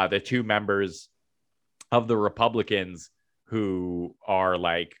the two members of the Republicans who are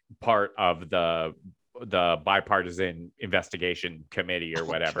like part of the bipartisan investigation committee or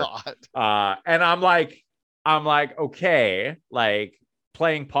whatever. And I'm like, okay, like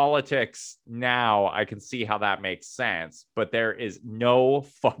playing politics now, I can see how that makes sense, but there is no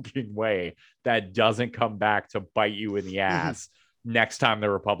fucking way that doesn't come back to bite you in the ass next time the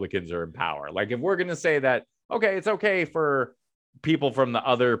Republicans are in power. Like if we're going to say that, okay, it's okay for people from the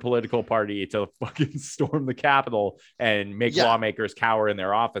other political party to fucking storm the Capitol and make lawmakers cower in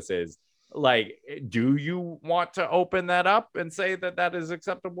their offices. Like, do you want to open that up and say that that is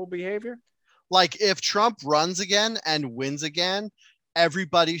acceptable behavior? Like if Trump runs again and wins again,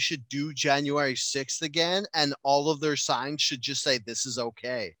 everybody should do January 6th again. And all of their signs should just say, this is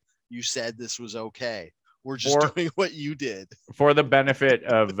okay. You said this was okay. We're just doing what you did. For the benefit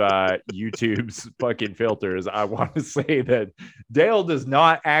of YouTube's fucking filters, I want to say that Dale does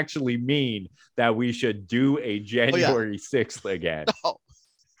not actually mean that we should do a January 6th again.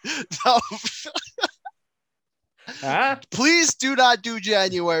 No. Huh? Please do not do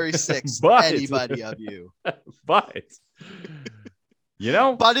January 6th, anybody of you. But,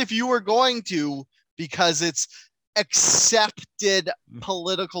 but if you were going to, because it's accepted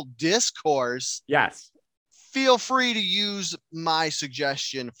political discourse. Yes. Feel free to use my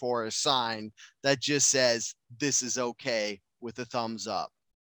suggestion for a sign that just says, this is okay, with a thumbs up.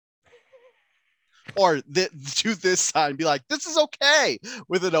 Or do this sign, be like, this is okay,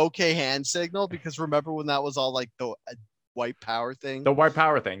 with an okay hand signal. Because remember when that was all like the white power thing? The white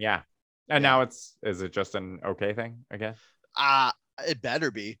power thing, yeah. And now is it just an okay thing, I guess? It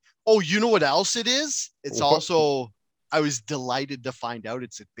better be. Oh, you know what else it is? It's also I was delighted to find out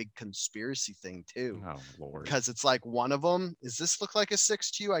it's a big conspiracy thing too. Oh Lord. Because it's like one of them, does this look like a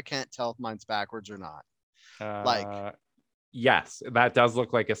 6 to you? I can't tell if mine's backwards or not. Like yes, that does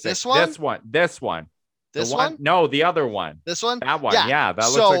look like a 6. This one? This one. This one? No, the other one. This one? That one. Yeah, that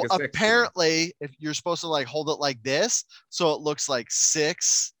looks so like a 6. apparently, if you're supposed to like hold it like this, so it looks like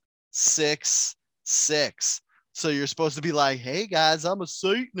 6, 6, 6. So you're supposed to be like, "Hey guys, I'm a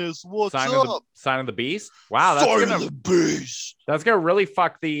Satanist. What's up?" Sign of the beast. Wow, Sign of the beast. That's gonna really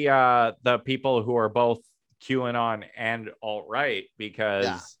fuck the people who are both QAnon and alt-right,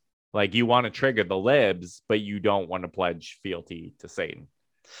 because like you want to trigger the libs, but you don't want to pledge fealty to Satan.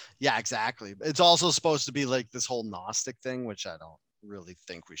 Yeah, exactly. It's also supposed to be like this whole Gnostic thing, which I don't really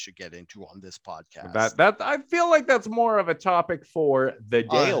think we should get into on this podcast. That I feel like that's more of a topic for the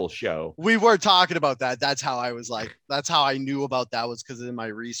Dale show. We were talking about that. That's how I was like, that's how I knew about that, was because in my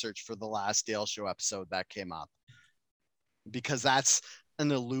research for the last Dale show episode that came up. Because that's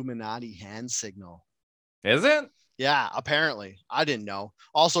an Illuminati hand signal. Is it? Yeah, apparently. I didn't know.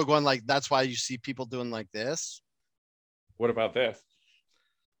 Also going like, that's why you see people doing like this. What about this?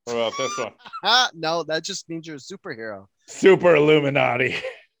 What about this one? No, that just means you're a superhero. Super Illuminati.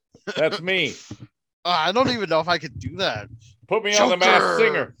 That's me. I don't even know if I could do that. Put me on the Masked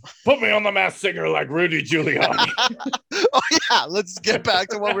Singer. Put me on the Masked Singer like Rudy Giuliani. Oh yeah, let's get back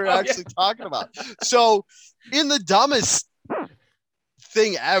to what we were actually talking about. So, in the dumbest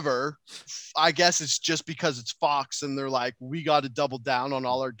thing ever, I guess it's just because it's Fox and they're like, we got to double down on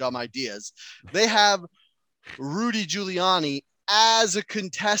all our dumb ideas. They have Rudy Giuliani as a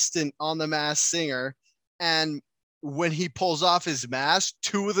contestant on the Masked Singer, and when he pulls off his mask,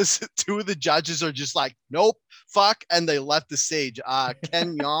 two of the judges are just like, nope, fuck, and they left the stage.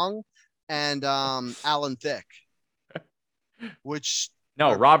 Ken Jeong and Alan Thicke.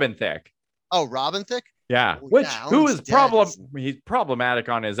 Robin Thicke. Oh, Robin Thicke? Yeah. He's problematic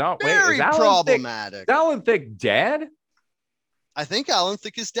on his own. Very problematic. Is Alan Thicke dead? I think Alan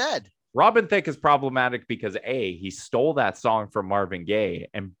Thicke is dead. Robin Thicke is problematic because A, he stole that song from Marvin Gaye,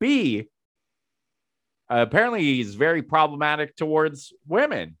 and B, apparently he's very problematic towards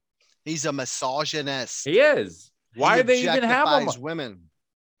women. He's a misogynist. He is. Why do they even have him? Women.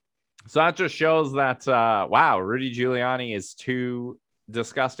 So that just shows that, wow, Rudy Giuliani is too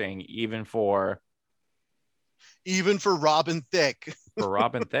disgusting, even for Robin Thicke. For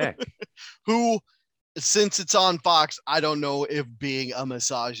Robin Thicke. Who, since it's on Fox, I don't know if being a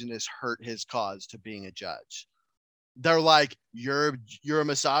misogynist hurt his cause to being a judge. They're like, you're a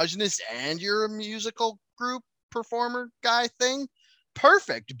misogynist and you're a musical group performer guy thing.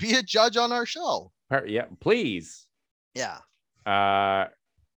 Perfect. Be a judge on our show. Yeah, please. Yeah.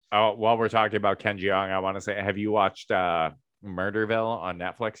 While we're talking about Ken Jeong, I want to say, have you watched Murderville on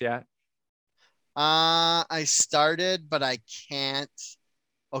Netflix yet? I started, but I can't.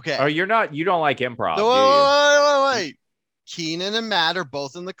 Okay. Oh, you don't like improv. Wait. Keenan and Matt are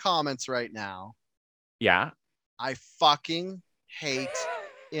both in the comments right now. Yeah. I fucking hate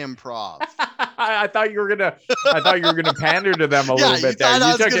improv. I thought you were gonna pander to them a little bit there.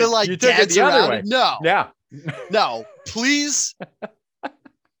 I was gonna like dance around it. No. Yeah. No, please.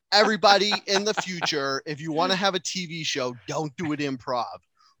 Everybody in the future, if you want to have a TV show, don't do it improv.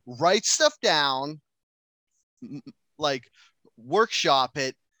 Write stuff down, like workshop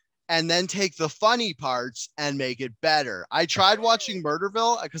it, and then take the funny parts and make it better. I tried watching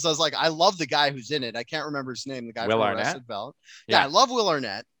Murderville because I was like, I love the guy who's in it. I can't remember his name. The guy Will from Arnett? Arrested Development. Yeah, I love Will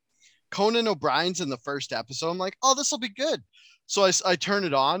Arnett. Conan O'Brien's in the first episode. I'm like, oh, this will be good. So I turn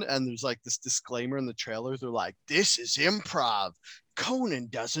it on, and there's like this disclaimer in the trailer. They're like, this is improv. Conan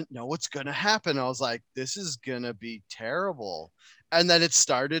doesn't know what's going to happen. I was like, this is going to be terrible. And then it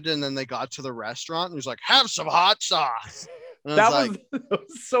started, and then they got to the restaurant, and he's like, have some hot sauce. And that was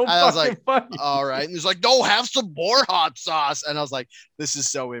so funny. All right. And he's like, no, have some more hot sauce. And I was like, this is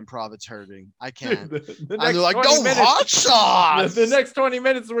so improv, it's hurting. I can't. The and they're like, no, hot sauce. The next 20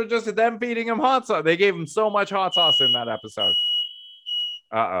 minutes were just them feeding him hot sauce. They gave him so much hot sauce in that episode.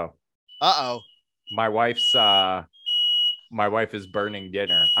 Uh-oh. My wife is burning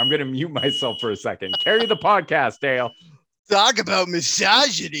dinner. I'm going to mute myself for a second. Carry the podcast, Dale. Talk about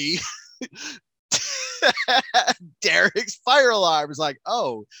misogyny. Derek's fire alarm is like,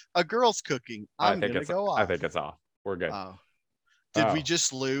 oh, a girl's cooking. I'm going to go off. I think it's off. We're good. Did we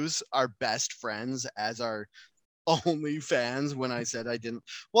just lose our best friends as our only fans when I said I didn't?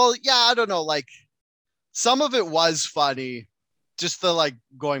 Well, yeah, I don't know. Like, some of it was funny. Just the like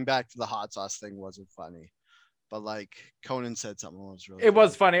going back to the hot sauce thing wasn't funny. But like Conan said something that was really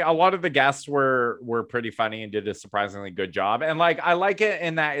was funny. A lot of the guests were pretty funny and did a surprisingly good job. And like I like it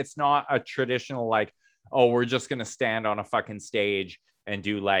in that it's not a traditional like oh, we're just gonna stand on a fucking stage and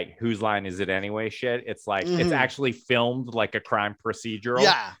do like whose line is it anyway shit. It's like it's actually filmed like a crime procedural.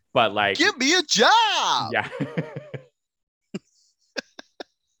 Yeah. But like, give me a job. yeah.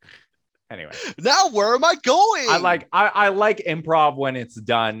 Anyway, now where am I going? I like improv when it's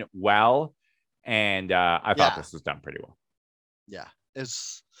done well, and I thought this was done pretty well. Yeah,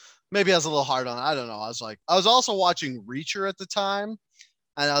 it's maybe I was a little hard on it. I don't know. I was also watching Reacher at the time,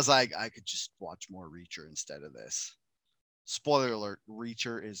 and I was like, I could just watch more Reacher instead of this. Spoiler alert: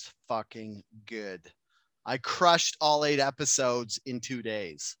 Reacher is fucking good. I crushed all 8 episodes in 2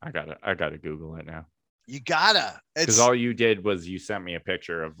 days. I gotta Google it now. You gotta, because all you did was you sent me a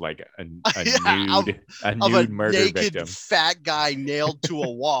picture of like a nude murder naked victim, fat guy nailed to a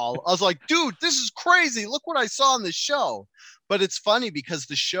wall. I was like, dude, this is crazy. Look what I saw on the show. But it's funny because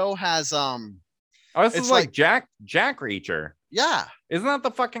the show has this is like Jack Reacher. Yeah, isn't that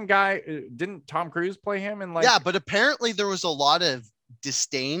the fucking guy? Didn't Tom Cruise play him in like? Yeah, but apparently there was a lot of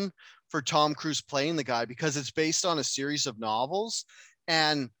disdain for Tom Cruise playing the guy because it's based on a series of novels,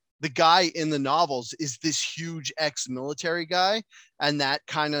 and the guy in the novels is this huge ex-military guy, and that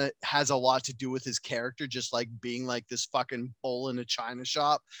kind of has a lot to do with his character, just like being like this fucking bull in a china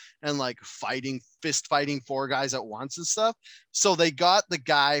shop and like fist fighting 4 guys at once and stuff. So they got the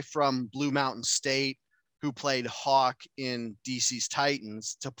guy from Blue Mountain State who played Hawk in DC's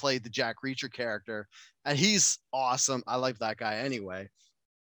Titans to play the Jack Reacher character, and he's awesome. I like that guy anyway.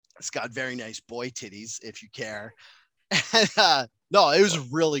 It's got very nice boy titties if you care. And, no, it was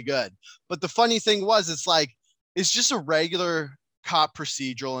really good. But the funny thing was, it's just a regular cop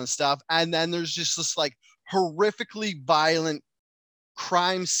procedural and stuff. And then there's just this like horrifically violent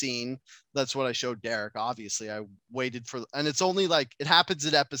crime scene. That's what I showed Derek. Obviously, I waited for, and it's only like, it happens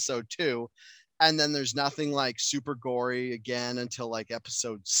in episode 2. And then there's nothing like super gory again until like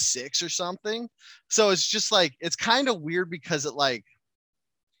episode 6 or something. So it's just like, it's kind of weird because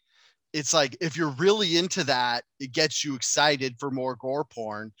it's like if you're really into that, it gets you excited for more gore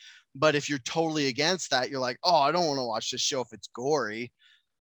porn. But if you're totally against that, you're like, oh, I don't want to watch this show if it's gory.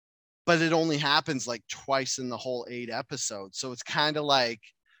 But it only happens like twice in the whole 8 episodes. So it's kind of like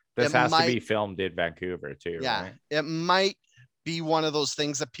this has to be filmed in Vancouver too. Yeah, right? It might be one of those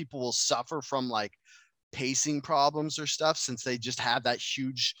things that people will suffer from, like pacing problems or stuff, since they just have that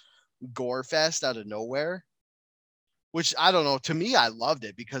huge gore fest out of nowhere. Which I don't know. To me, I loved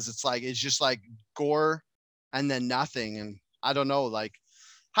it because it's just like gore and then nothing. And I don't know, like,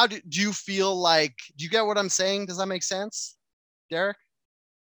 how do you feel like, do you get what I'm saying? Does that make sense, Derek?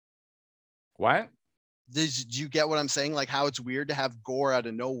 What? Do you get what I'm saying? Like how it's weird to have gore out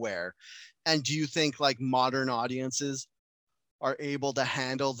of nowhere. And do you think like modern audiences are able to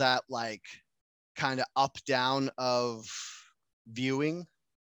handle that, like kind of up down of viewing?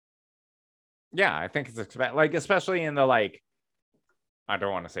 Yeah, I think it's like, especially in the like, I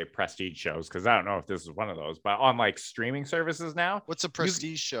don't want to say prestige shows because I don't know if this is one of those, but on like streaming services now. What's a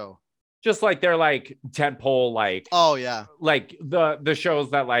prestige show? Just like they're like tentpole, like, oh yeah, like the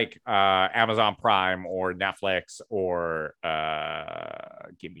shows that like Amazon Prime or Netflix or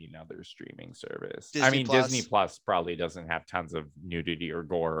give me another streaming service. Disney Plus probably doesn't have tons of nudity or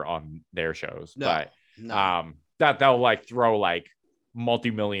gore on their shows, but that they'll like throw like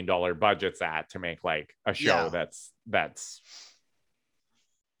multi-million-dollar budgets at to make like a show that's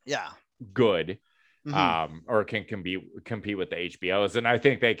good, or can compete with the HBOs. And I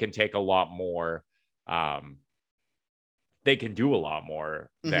think they can take a lot more, they can do a lot more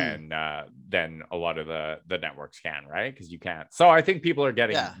than a lot of the networks can, right? Because you can't. So I think people are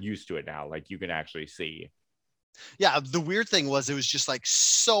getting used to it now. Like you can actually see. Yeah, the weird thing was it was just like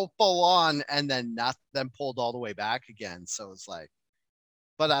so full on and then pulled all the way back again. So it's like,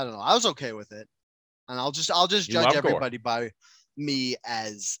 but I don't know. I was okay with it. And I'll just judge everybody by me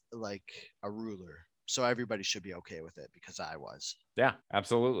as like a ruler. So everybody should be okay with it because I was. Yeah,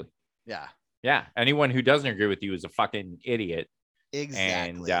 absolutely. Yeah. Yeah. Anyone who doesn't agree with you is a fucking idiot.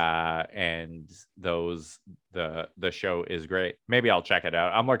 Exactly. And the show is great. Maybe I'll check it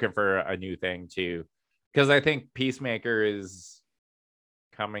out. I'm looking for a new thing too, because I think Peacemaker is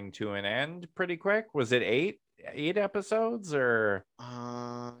coming to an end pretty quick. Was it 8 episodes or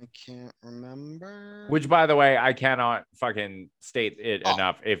I can't remember, which by the way I cannot fucking state it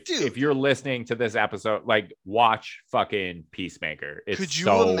enough. If you're listening to this episode, like watch fucking Peacemaker. Could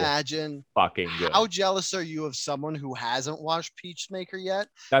you imagine fucking good? How jealous are you of someone who hasn't watched Peacemaker yet,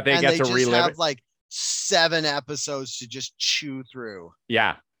 that they get to relive have it? Like 7 episodes to just chew through?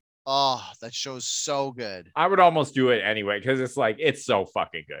 Yeah. Oh, that show's so good. I would almost do it anyway because it's like it's so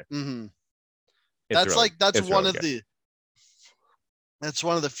fucking good. That's one of That's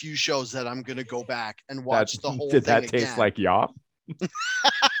one of the few shows that I'm gonna go back and That watch the whole did thing that taste again. like yop?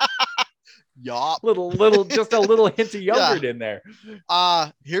 Yup. Just a little hint of Yeah. yogurt in there.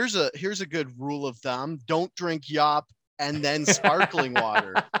 Here's a good rule of thumb: don't drink yop and then sparkling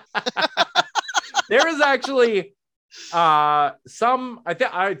water. There is actually some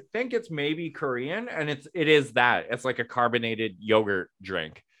I think it's maybe Korean, and it is that it's like a carbonated yogurt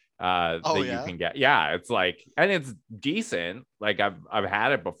drink that you can get. Yeah, it's like, and it's decent. Like I've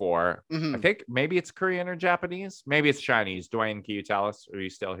had it before. I think maybe it's Korean or Japanese, maybe it's Chinese. Dwayne, can you tell us? Are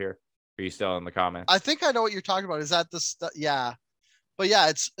you still here? Are you still in the comments? I think I know what you're talking about. Is that the yeah, but yeah,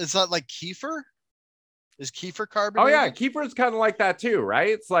 it's not like kefir. Is kefir carbonated? Oh yeah, kefir is kind of like that too, right?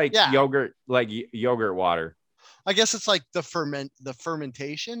 It's like yogurt, like yogurt water. I guess it's like the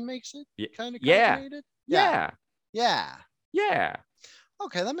fermentation makes it kind of carbonated. Yeah.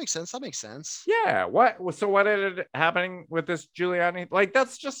 Okay, that makes sense. Yeah. So what ended happening with this Giuliani? Like,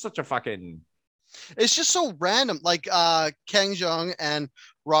 that's just such a fucking. It's just so random. Like Kang Jung and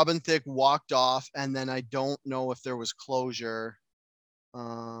Robin Thicke walked off, and then I don't know if there was closure.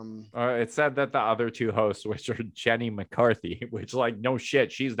 It said that the other two hosts, which are Jenny McCarthy, which, like, no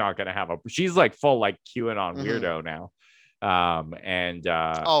shit, she's not gonna have she's like full like QAnon weirdo now. I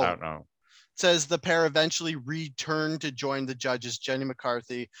don't know. Says the pair eventually returned to join the judges, Jenny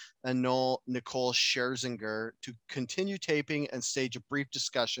McCarthy and Nicole Scherzinger, to continue taping and stage a brief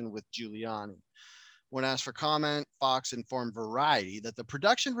discussion with Giuliani. When asked for comment, Fox informed Variety that the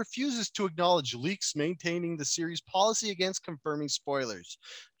production refuses to acknowledge leaks, maintaining the series' policy against confirming spoilers.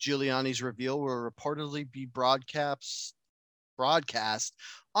 Giuliani's reveal will reportedly be broadcast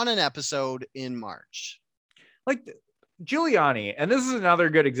on an episode in March. Like Giuliani, and this is another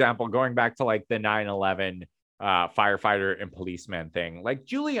good example going back to like the 9/11 firefighter and policeman thing. Like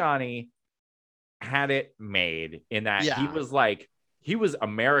Giuliani had it made in that he was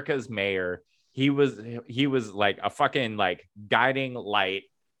America's mayor. He was like a fucking like guiding light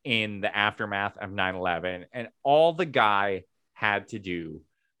in the aftermath of 9/11, and all the guy had to do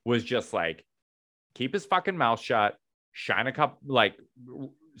was just like keep his fucking mouth shut, sign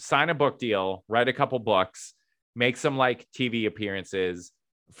a book deal, write a couple books, make some like TV appearances,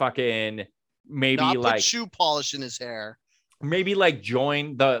 fucking maybe not like put shoe polish in his hair, maybe like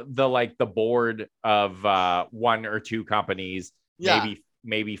join the board of one or two companies,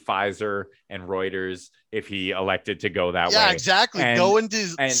 maybe Pfizer and Reuters if he elected to go that way. Yeah, exactly. Go into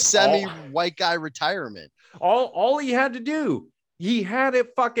semi-white guy retirement. All he had to do, he had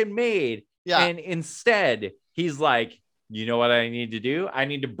it fucking made. Yeah. And instead, he's like, you know what I need to do? I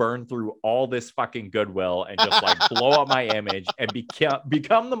need to burn through all this fucking goodwill and just like blow up my image and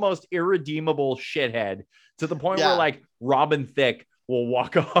become the most irredeemable shithead, to the point where like Robin Thicke will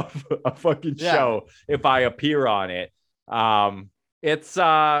walk off a fucking show if I appear on it. It's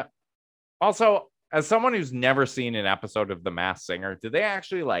also, as someone who's never seen an episode of The Masked Singer, do they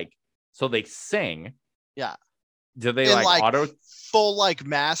actually like, so they sing? Yeah. Do they like auto full like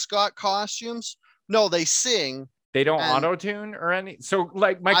mascot costumes? No, they sing. They don't auto tune or any. So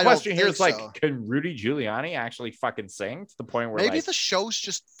like my question here is like, can Rudy Giuliani actually fucking sing to the point where maybe the show's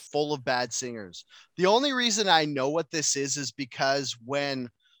just full of bad singers? The only reason I know what this is because when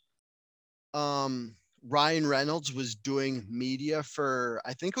Ryan Reynolds was doing media for,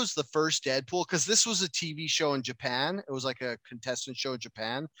 I think it was the first Deadpool, because this was a TV show in Japan. It was like a contestant show in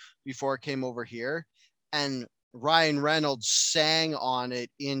Japan before it came over here. And Ryan Reynolds sang on it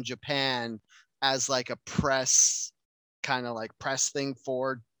in Japan as like a press thing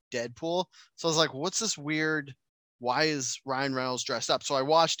for Deadpool. So I was like, what's this weird? Why is Ryan Reynolds dressed up? So I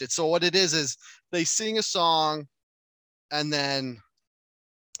watched it. So what it is they sing a song, and then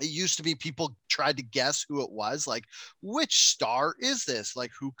it used to be people tried to guess who it was, like, which star is this?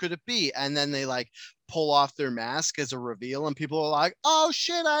 Like, who could it be? And then they like pull off their mask as a reveal, and people are like, oh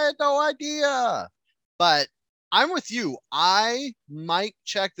shit, I had no idea. But I'm with you. I might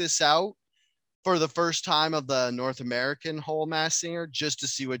check this out for the first time of the North American whole Masked Singer, just to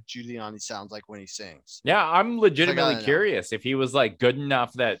see what Giuliani sounds like when he sings. Yeah, I'm legitimately curious if he was like good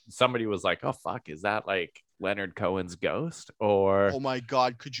enough that somebody was like, oh fuck, is that like Leonard Cohen's ghost? Or oh my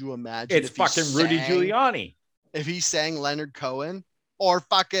god, could you imagine it's fucking Rudy Giuliani if he sang Leonard Cohen? Or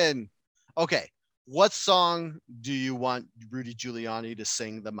fucking okay, what song do you want Rudy Giuliani to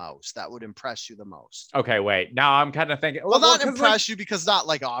sing the most? That would impress you the most. Okay, wait. Now I'm kind of thinking. Well, not impress you because not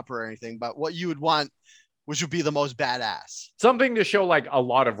like opera or anything, but what you would want, which would be the most badass. Something to show like a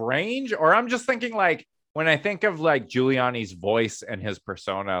lot of range. Or I'm just thinking like, when I think of like Giuliani's voice and his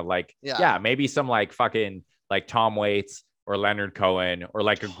persona, like, maybe some like fucking like Tom Waits or Leonard Cohen, or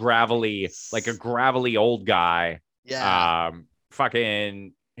like a gravelly old guy. Yeah.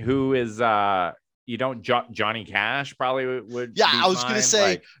 fucking who is Johnny Cash probably would Yeah, be I was fine. gonna say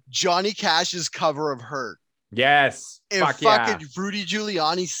Like, Johnny Cash's cover of "Hurt." yes, If fuck yeah. fucking Rudy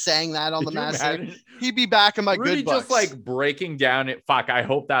Giuliani sang that on Could The you Masked Singer, imagine? he'd be back in my Rudy good books. just like breaking down it. Fuck, I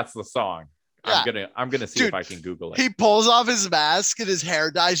hope that's the song. Yeah. I'm gonna see Dude, if I can Google it. He pulls off his mask and his hair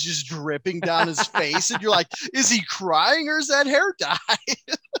dye's just dripping down his face, and you're like, is he crying or is that hair dye?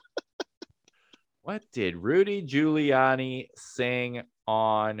 What did Rudy Giuliani sing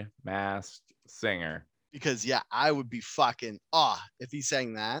on Masked Singer? Because yeah, I would be fucking if he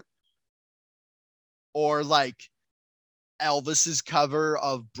sang that. Or like Elvis's cover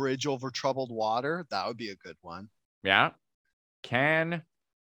of Bridge Over Troubled Water. That would be a good one. Yeah. Can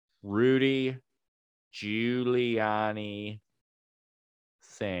Rudy Giuliani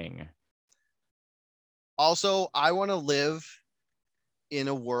sing? Also, I want to live in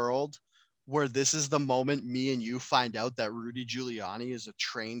a world where this is the moment me and you find out that Rudy Giuliani is a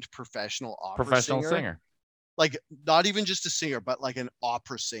trained professional opera singer. Like not even just a singer, but like an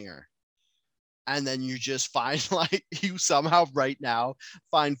opera singer. And then you just find like you somehow right now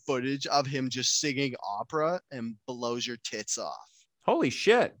find footage of him just singing opera and blows your tits off. Holy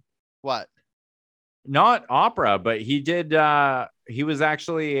shit. What? Not opera, but he did he was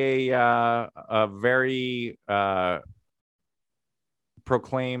actually a very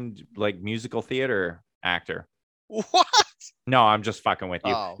proclaimed like musical theater actor. What? No, I'm just fucking with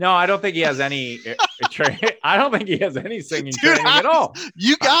you. Oh. No, I don't think he has any I don't think he has any singing training at all.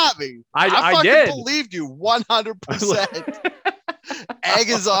 You got me. I fucking did. Believed you 100%. Egg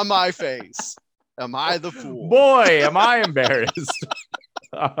is on my face. Am I the fool? Boy, am I embarrassed.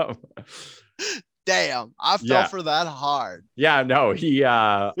 Damn, I fell for that hard. Yeah, no,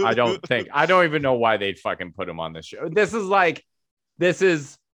 I don't even know why they'd fucking put him on this show. This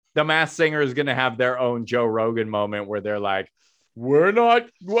is the Masked Singer is going to have their own Joe Rogan moment where they're like, I'm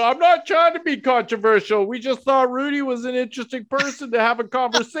not trying to be controversial. We just thought Rudy was an interesting person to have a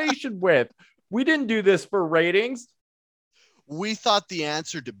conversation with. We didn't do this for ratings. We thought the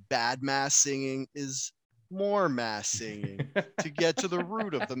answer to bad mass singing is more mass singing to get to the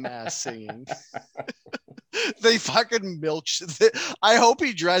root of the mass singing. They fucking I hope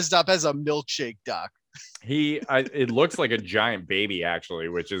he dressed up as a milkshake duck. It looks like a giant baby actually,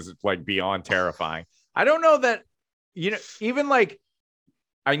 which is like beyond terrifying. I don't know that, even like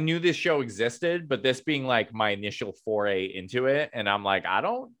I knew this show existed, but this being like my initial foray into it, and I'm like, I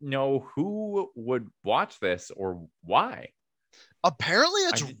don't know who would watch this or why. Apparently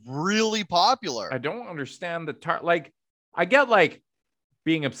it's really popular. I don't understand like I get like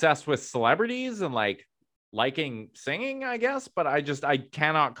being obsessed with celebrities and like liking singing, I guess, but I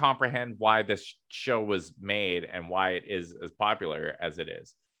cannot comprehend why this show was made and why it is as popular as it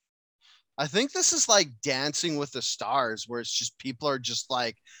is. I think this is like Dancing with the Stars, where it's just people are just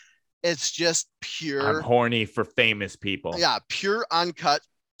like, it's just pure. I'm horny for famous people. Yeah, pure uncut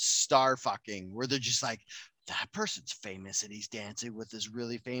star fucking, where they're just like, that person's famous and he's dancing with this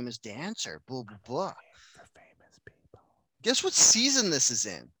really famous dancer. Blah blah blah. For famous people. Guess what season this is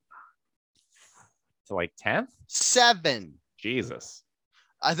in? So like 10th? 7. Jesus.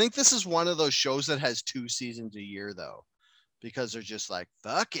 I think this is one of those shows that has 2 seasons a year though, because they're just like,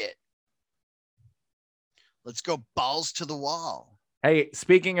 fuck it. Let's go balls to the wall. Hey,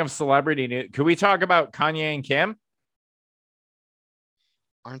 speaking of celebrity news, could we talk about Kanye and Kim?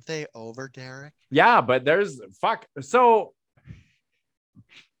 Aren't they over, Derek? Yeah, but so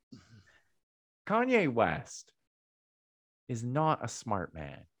Kanye West is not a smart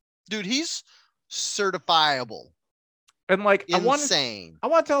man. Dude, he's certifiable. And like, insane. I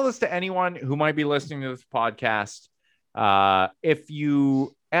want to tell this to anyone who might be listening to this podcast. If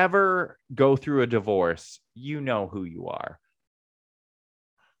you ever go through a divorce, you know who you are.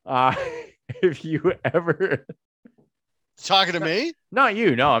 If you ever talking to me, not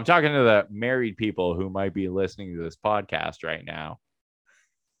you, no, I'm talking to the married people who might be listening to this podcast right now.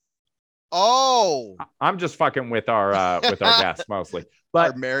 Oh, I'm just fucking with our guests mostly,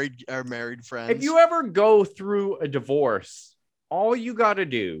 but our married friends. If you ever go through a divorce, all you got to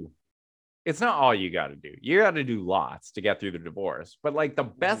do, it's not all you got to do. You got to do lots to get through the divorce. But like the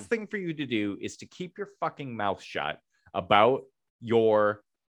best thing for you to do is to keep your fucking mouth shut about your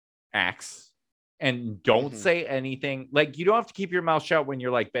ex and don't say anything. Like you don't have to keep your mouth shut when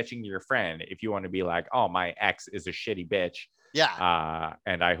you're like bitching to your friend. If you want to be like, oh, my ex is a shitty bitch. Yeah.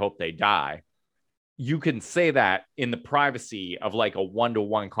 And I hope they die. You can say that in the privacy of like a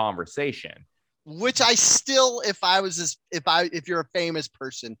 1-to-1 conversation. Which I still, if you're a famous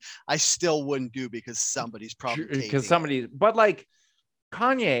person, I still wouldn't do because somebody's probably but like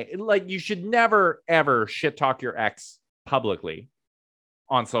Kanye, like you should never ever shit talk your ex publicly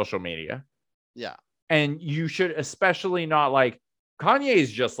on social media. Yeah. And you should especially not like Kanye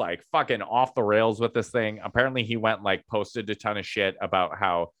is just like fucking off the rails with this thing. Apparently he went like posted a ton of shit about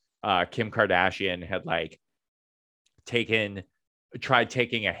how Kim Kardashian had like tried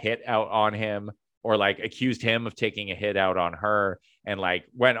taking a hit out on him, or like accused him of taking a hit out on her, and like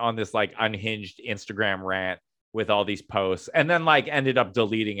went on this like unhinged Instagram rant with all these posts, and then like ended up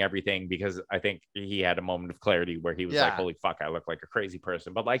deleting everything because I think he had a moment of clarity where he was like, holy fuck, I look like a crazy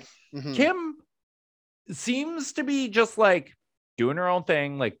person. But like Kim seems to be just like doing her own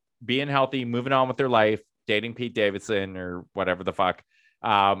thing, like being healthy, moving on with her life, dating Pete Davidson or whatever the fuck.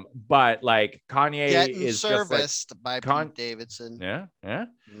 But like Kanye getting is serviced just like, by Pete Davidson. Yeah.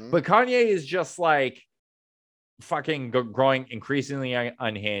 But Kanye is just like fucking growing increasingly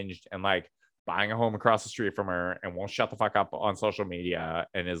unhinged and like buying a home across the street from her and won't shut the fuck up on social media,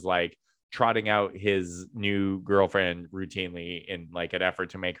 and is like trotting out his new girlfriend routinely in like an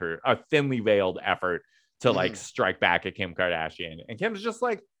effort to make her a thinly veiled effort to like strike back at Kim Kardashian. And Kim's just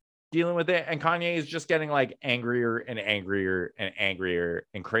like dealing with it. And Kanye is just getting like angrier and angrier and angrier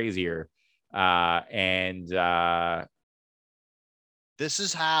and crazier. This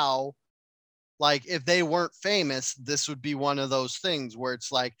is how, like, if they weren't famous, this would be one of those things where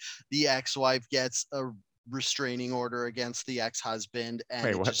it's like the ex-wife gets a restraining order against the ex-husband, and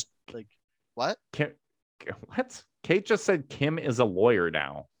Wait, what? Just like, what? What? Kate just said Kim is a lawyer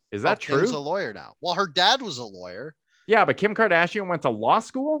now. Is that true? Kim's a lawyer now. Well, her dad was a lawyer. Yeah, but Kim Kardashian went to law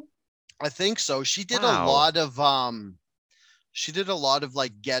school? I think so. She did a lot of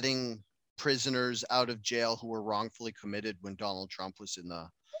like getting prisoners out of jail who were wrongfully committed when Donald Trump was in the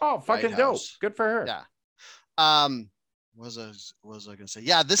fucking dope. Good for her. Yeah. What was I gonna say?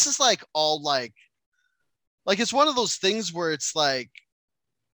 Yeah, this is like all like it's one of those things where it's like,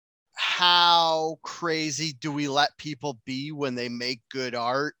 how crazy do we let people be when they make good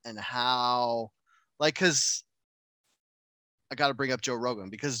art, and how, like, because I got to bring up Joe Rogan,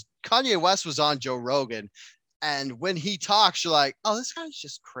 because Kanye West was on Joe Rogan, and when he talks, you're like, oh, this guy's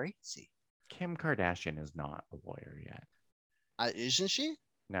just crazy. Kim Kardashian is not a lawyer yet. Isn't she?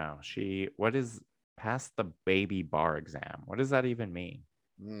 No, what is past the baby bar exam? What does that even mean?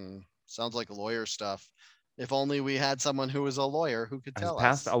 Sounds like lawyer stuff. If only we had someone who was a lawyer who could tell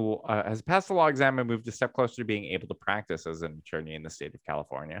us. Has passed the law exam and moved a step closer to being able to practice as an attorney in the state of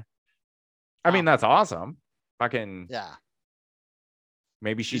California. I mean, that's awesome. Fucking yeah.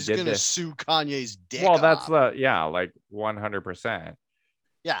 Maybe she's did gonna this. sue Kanye's dick. Well, that's like 100%.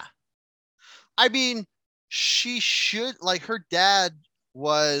 Yeah. I mean, she should, like, her dad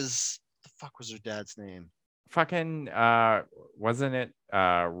was, the fuck was her dad's name? Fucking wasn't it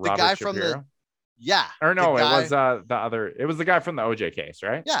Robert the guy Shapiro? From the or no, it was the other, it was the guy from the OJ case,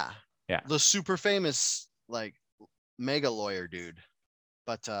 right? Yeah. Yeah. The super famous like mega lawyer dude.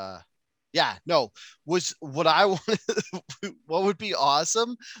 But yeah, no, was what I wanted. What would be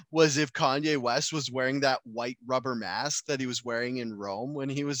awesome was if Kanye West was wearing that white rubber mask that he was wearing in Rome when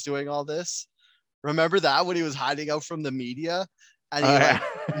he was doing all this. Remember that, when he was hiding out from the media and he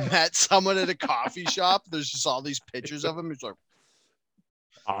met someone at a coffee shop? There's just all these pictures of him. He's like,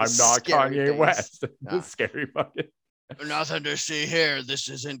 I'm not Kanye West. Nah. The scary bucket. Nothing to see here. This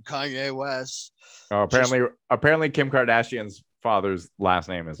isn't Kanye West. Oh, apparently Kim Kardashian's father's last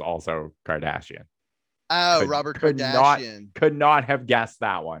name is also Kardashian. Oh, Robert Kardashian. Could not have guessed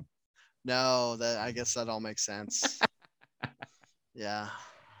that one. No, I guess that all makes sense. Yeah.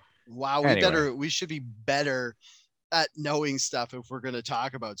 Wow, we should be better at knowing stuff if we're going to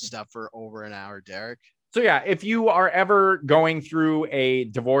talk about stuff for over an hour, Derek. So yeah, if you are ever going through a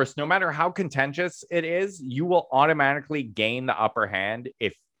divorce, no matter how contentious it is, you will automatically gain the upper hand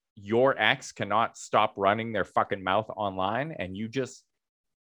if your ex cannot stop running their fucking mouth online and you just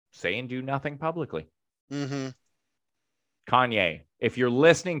say and do nothing publicly. Kanye, if you're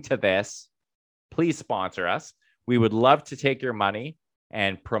listening to this, please sponsor us. We would love to take your money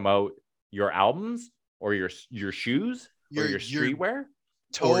and promote your albums or your shoes or your streetwear.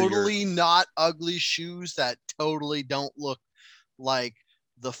 Totally not ugly shoes that totally don't look like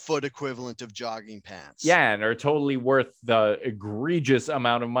the foot equivalent of jogging pants. Yeah, and are totally worth the egregious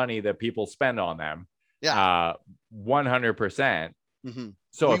amount of money that people spend on them. Yeah. 100%.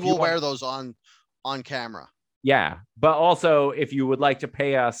 So we will wear those on camera. Yeah. But also, if you would like to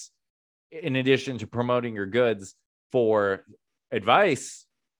pay us, in addition to promoting your goods, for advice,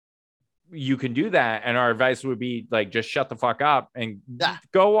 you can do that. And our advice would be like, just shut the fuck up and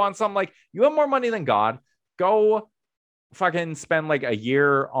go on some, like, you have more money than God. Go fucking spend like a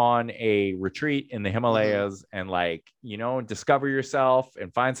year on a retreat in the Himalayas and like, discover yourself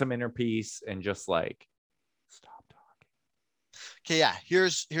and find some inner peace and just like stop talking. Okay, yeah.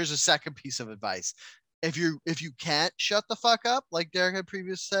 Here's a second piece of advice. If you can't shut the fuck up, like Derek had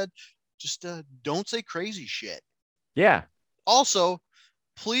previously said, just don't say crazy shit. Yeah. Also,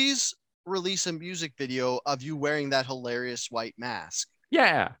 please release a music video of you wearing that hilarious white mask.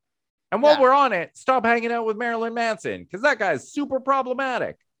 Yeah. And while Yeah. we're on it, stop hanging out with Marilyn Manson because that guy's super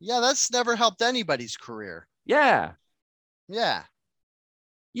problematic. Yeah, that's never helped anybody's career. Yeah. Yeah.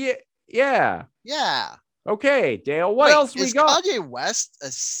 Yeah. Yeah. Yeah. Okay, Dale. What Wait, else we is got? Kanye West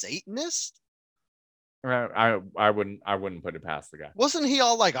a Satanist? I wouldn't put it past the guy. Wasn't he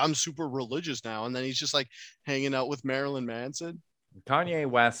all like, I'm super religious now, and then he's just like hanging out with Marilyn Manson? Kanye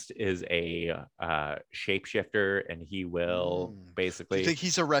West is a shapeshifter, and he will Do basically. you think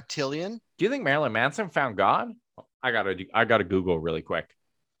he's a reptilian? Do you think Marilyn Manson found God? I gotta Google really quick.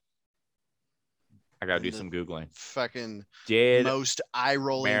 I gotta do some Googling. Fucking Did most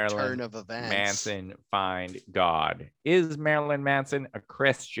eye-rolling Marilyn turn of events. Manson find God? Is Marilyn Manson a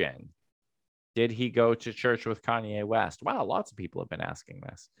Christian? Did he go to church with Kanye West? Wow, lots of people have been asking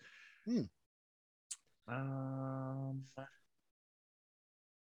this.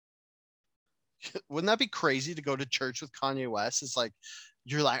 Wouldn't that be crazy to go to church with Kanye West? It's like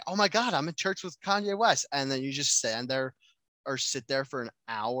you're like, oh my god, I'm in church with Kanye West, and then you just stand there or sit there for an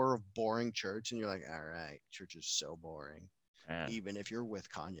hour of boring church, and you're like, all right, church is so boring, even if you're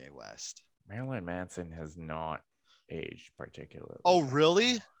with Kanye West. Marilyn Manson has not aged particularly. Oh,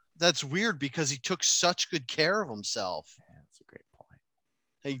 really? That's weird because he took such good care of himself. Yeah, that's a great point.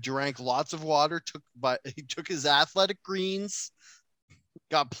 He drank lots of water, he took his athletic greens,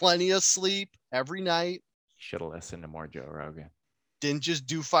 got plenty of sleep every night. Should have listened to more Joe Rogan. Didn't just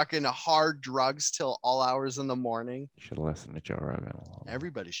do fucking hard drugs till all hours in the morning. Should have listened to Joe Rogan.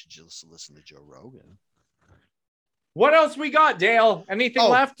 Everybody should just listen to Joe Rogan. What else we got, Dale? Anything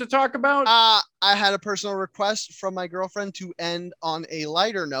left to talk about? I had a personal request from my girlfriend to end on a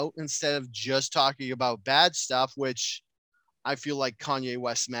lighter note instead of just talking about bad stuff, which I feel like Kanye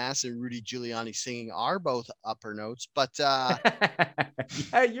West Mass and Rudy Giuliani singing are both upper notes. But yeah,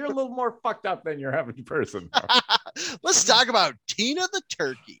 you're a little more fucked up than your average person. Let's talk about Tina the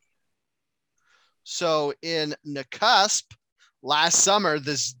turkey. So in Nakusp last summer,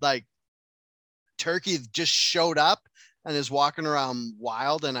 this like turkey just showed up and is walking around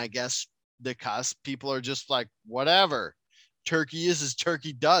wild, and I guess the cusp people are just like, whatever, turkey is as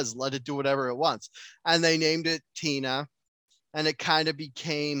turkey does, let it do whatever it wants, and they named it Tina, and it kind of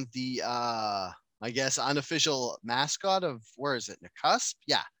became the I guess unofficial mascot of, where is it, Nakusp?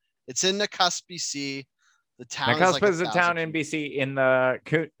 Yeah, it's in Nakusp, BC. The town Nakusp is a town in BC in the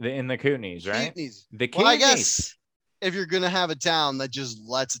Kootenays, right? Kootenays. The Kootenays. Well, I guess if you're going to have a town that just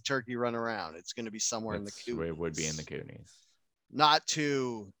lets a turkey run around, it's going to be somewhere in the Kootenays. It would be in the Kootenays. Not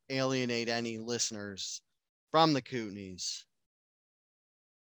to alienate any listeners from the Kootenays.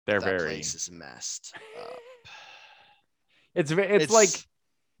 They're that place is messed up. It's like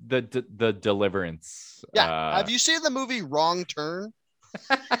the Deliverance. Yeah. Have you seen the movie Wrong Turn?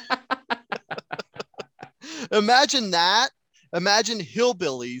 Imagine that. Imagine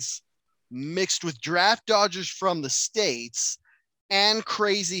hillbillies mixed with draft dodgers from the States and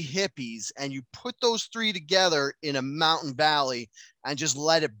crazy hippies, and you put those three together in a mountain valley and just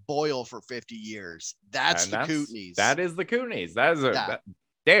let it boil for 50 years. That's the Kootenays. That is the Kootenays. That is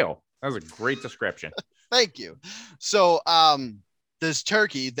Dale. That was a great description. Thank you. So this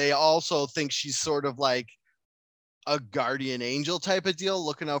turkey, they also think she's sort of like a guardian angel type of deal,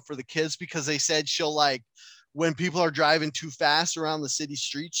 looking out for the kids, because they said she'll, like, when people are driving too fast around the city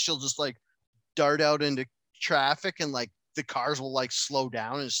streets, she'll just like dart out into traffic, and like the cars will like slow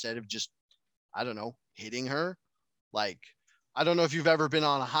down instead of just, I don't know, hitting her. Like, I don't know if you've ever been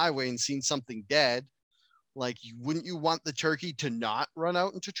on a highway and seen something dead. Like, wouldn't you want the turkey to not run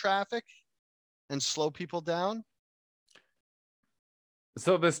out into traffic and slow people down?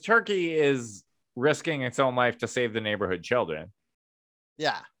 So this turkey is risking its own life to save the neighborhood children.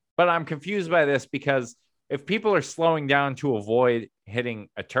 Yeah. But I'm confused by this, because if people are slowing down to avoid hitting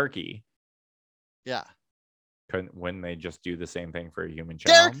a turkey, yeah, wouldn't they just do the same thing for a human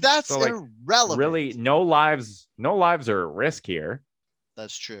child? Derek, that's irrelevant. Really, no lives are at risk here.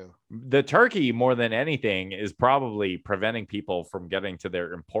 That's true. The turkey, more than anything, is probably preventing people from getting to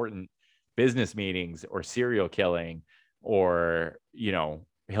their important business meetings or serial killing or, you know,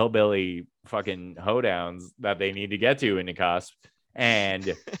 hillbilly fucking hoedowns that they need to get to in the cusp,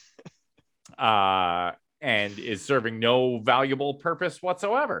 and is serving no valuable purpose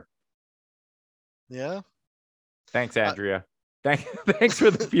whatsoever. Yeah. Thanks, Andrea. Thanks for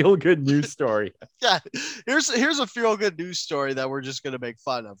the feel good news story. Yeah, here's a feel good news story that we're just gonna make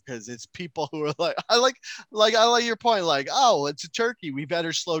fun of because it's people who are like, I like your point, like, oh, it's a turkey, we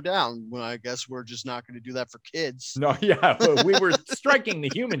better slow down. Well, I guess we're just not gonna do that for kids. No, yeah, we were striking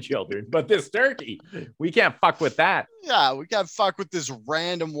the human children, but this turkey, we can't fuck with that. Yeah, we got fuck with this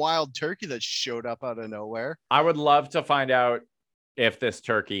random wild turkey that showed up out of nowhere. I would love to find out if this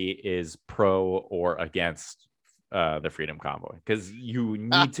turkey is pro or against the Freedom Convoy, because you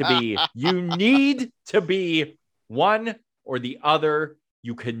need to be one or the other.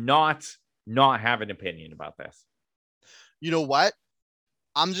 You cannot not have an opinion about this. You know what?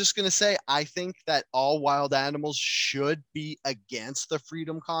 I'm just going to say, I think that all wild animals should be against the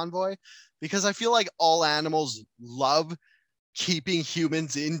Freedom Convoy because I feel like all animals love keeping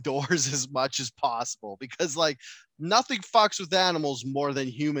humans indoors as much as possible because, like, nothing fucks with animals more than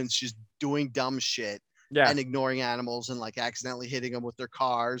humans just doing dumb shit. Yeah. And ignoring animals and like accidentally hitting them with their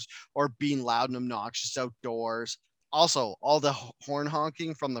cars or being loud and obnoxious outdoors. Also, all the horn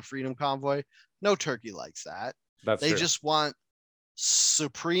honking from the Freedom Convoy, no turkey likes that. They true. Just want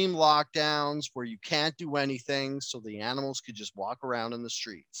supreme lockdowns where you can't do anything so the animals could just walk around in the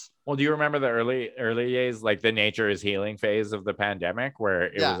streets. Well, do you remember the early days, like the nature is healing phase of the pandemic, where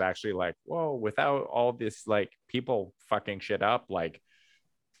it was actually like, whoa, without all this like people fucking shit up, like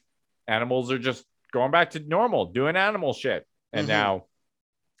animals are just going back to normal, doing animal shit. And now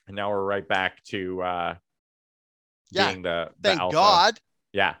we're right back to being the thank alpha. God.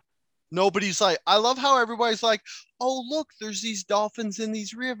 Yeah. Nobody's like, I love how everybody's like, oh, look, there's these dolphins in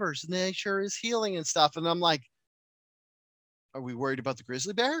these rivers. Nature is healing and stuff. And I'm like, are we worried about the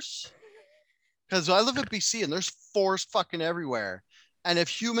grizzly bears? Because I live in BC and there's forest fucking everywhere. And if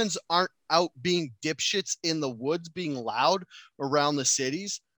humans aren't out being dipshits in the woods, being loud around the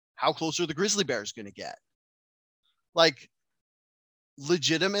cities, how close are the grizzly bears going to get? Like,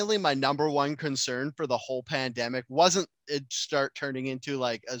 legitimately, my number one concern for the whole pandemic wasn't it start turning into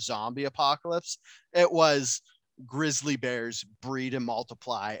like a zombie apocalypse. It was grizzly bears breed and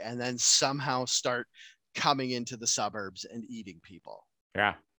multiply and then somehow start coming into the suburbs and eating people.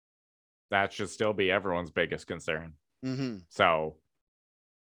 Yeah. That should still be everyone's biggest concern. Mm-hmm. So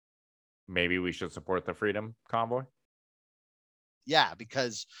maybe we should support the Freedom Convoy. Yeah,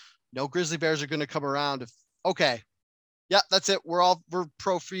 because no grizzly bears are going to come around. Okay. Yeah, that's it. We're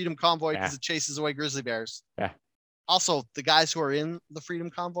pro Freedom Convoy because it chases away grizzly bears. Yeah. Also, the guys who are in the Freedom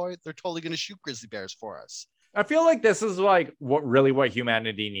Convoy, they're totally going to shoot grizzly bears for us. I feel like this is like what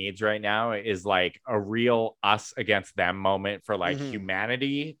humanity needs right now is like a real us against them moment for like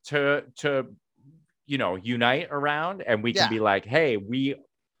humanity to unite around, and we can be like, hey, we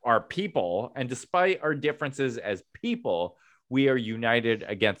are people, and despite our differences as people, we are united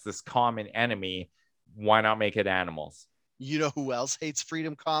against this common enemy. Why not make it animals? You know who else hates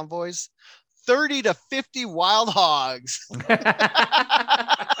Freedom Convoys? 30 to 50 wild hogs.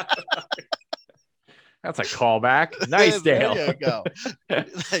 That's a callback. Nice, Dale. There you go.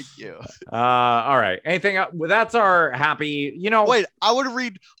 Thank you. All right. Anything else? Well, that's our happy, Wait, I want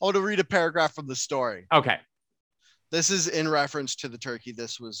to read a paragraph from the story. Okay. This is in reference to the turkey.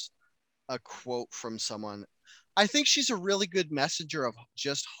 This was a quote from someone. I think she's a really good messenger of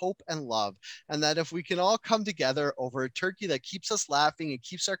just hope and love, and that if we can all come together over a turkey that keeps us laughing and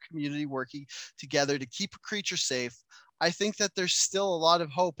keeps our community working together to keep a creature safe, I think that there's still a lot of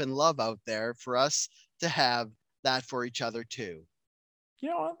hope and love out there for us to have that for each other too. You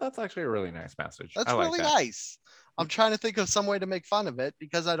know what? That's actually a really nice message. That's really nice. I'm trying to think of some way to make fun of it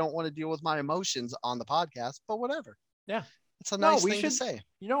because I don't want to deal with my emotions on the podcast, but whatever. Yeah. It's a nice thing to say.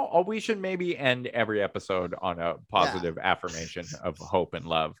 We should maybe end every episode on a positive affirmation of hope and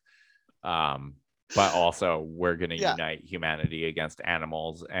love. But also we're going to unite humanity against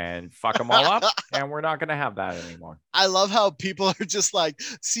animals and fuck them all up. And we're not going to have that anymore. I love how people are just like,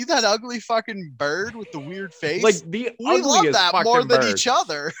 see that ugly fucking bird with the weird face? Like we love that more than each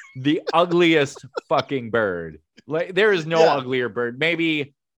other. The ugliest fucking bird. Like there is no uglier bird.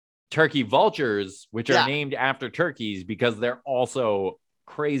 Maybe turkey vultures, which are named after turkeys because they're also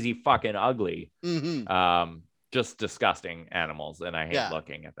crazy fucking ugly. Just disgusting animals. And I hate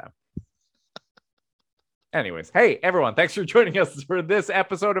looking at them. Anyways, hey, everyone, thanks for joining us for this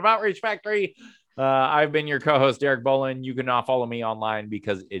episode of Outrage Factory. I've been your co-host, Derek Bolin. You can now follow me online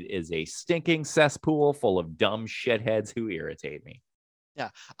because it is a stinking cesspool full of dumb shitheads who irritate me.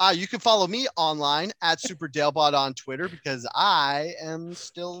 Yeah. You can follow me online at SuperDalebot on Twitter because I am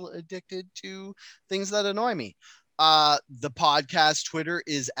still addicted to things that annoy me. The podcast Twitter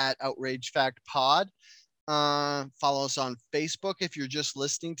is at Outrage Fact Pod. Follow us on Facebook if you're just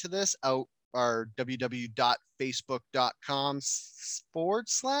listening to this. our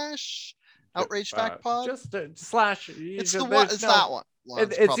www.facebook.com/outrage fact pod. Just slash. It's that one. Well,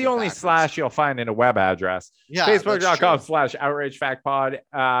 It's the only backwards. slash you'll find in a web address. Yeah, Facebook.com/outrage fact pod.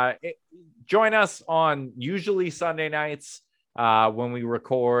 Join us on usually Sunday nights when we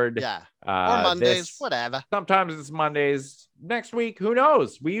record. Yeah. Or Mondays, this. whatever. Sometimes it's Mondays. Next week, who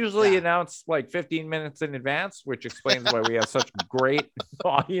knows? We usually announce like 15 minutes in advance, which explains why we have such great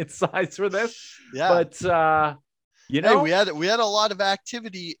audience size for this. Yeah. But you know, hey, we had a lot of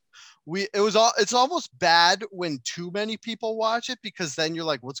activity. It's almost bad when too many people watch it, because then you're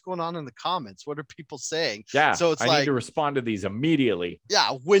like, what's going on in the comments? What are people saying? Yeah. So it's I need to respond to these immediately.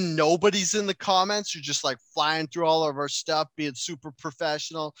 Yeah. When nobody's in the comments, you're just like flying through all of our stuff, being super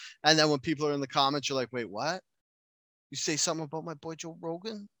professional. And then when people are in the comments, you're like, wait, what? You say something about my boy Joe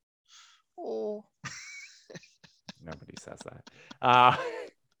Rogan? Oh. Nobody says that.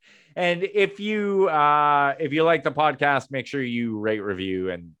 And if you like the podcast, make sure you rate,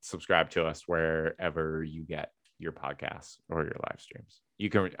 review, and subscribe to us wherever you get your podcasts or your live streams.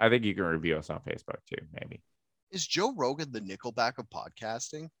 I think you can review us on Facebook too, maybe. Is Joe Rogan the Nickelback of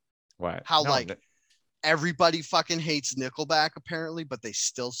podcasting? What? How everybody fucking hates Nickelback apparently, but they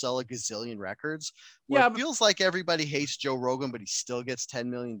still sell a gazillion records. It feels like everybody hates Joe Rogan, but he still gets 10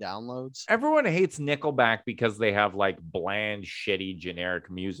 million downloads. Everyone hates Nickelback because they have like bland, shitty, generic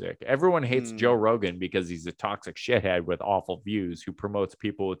music. Everyone hates Joe Rogan because he's a toxic shithead with awful views who promotes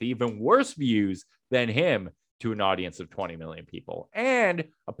people with even worse views than him to an audience of 20 million people. And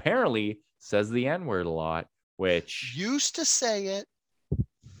apparently says the N-word a lot, which used to say it.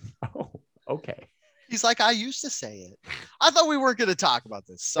 Oh, okay. He's like, I used to say it. I thought we weren't going to talk about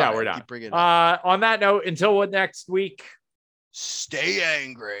this. Sorry, yeah, we're not. On that note, until next week, stay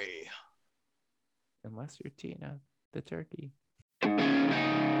angry. Unless you're Tina, the turkey.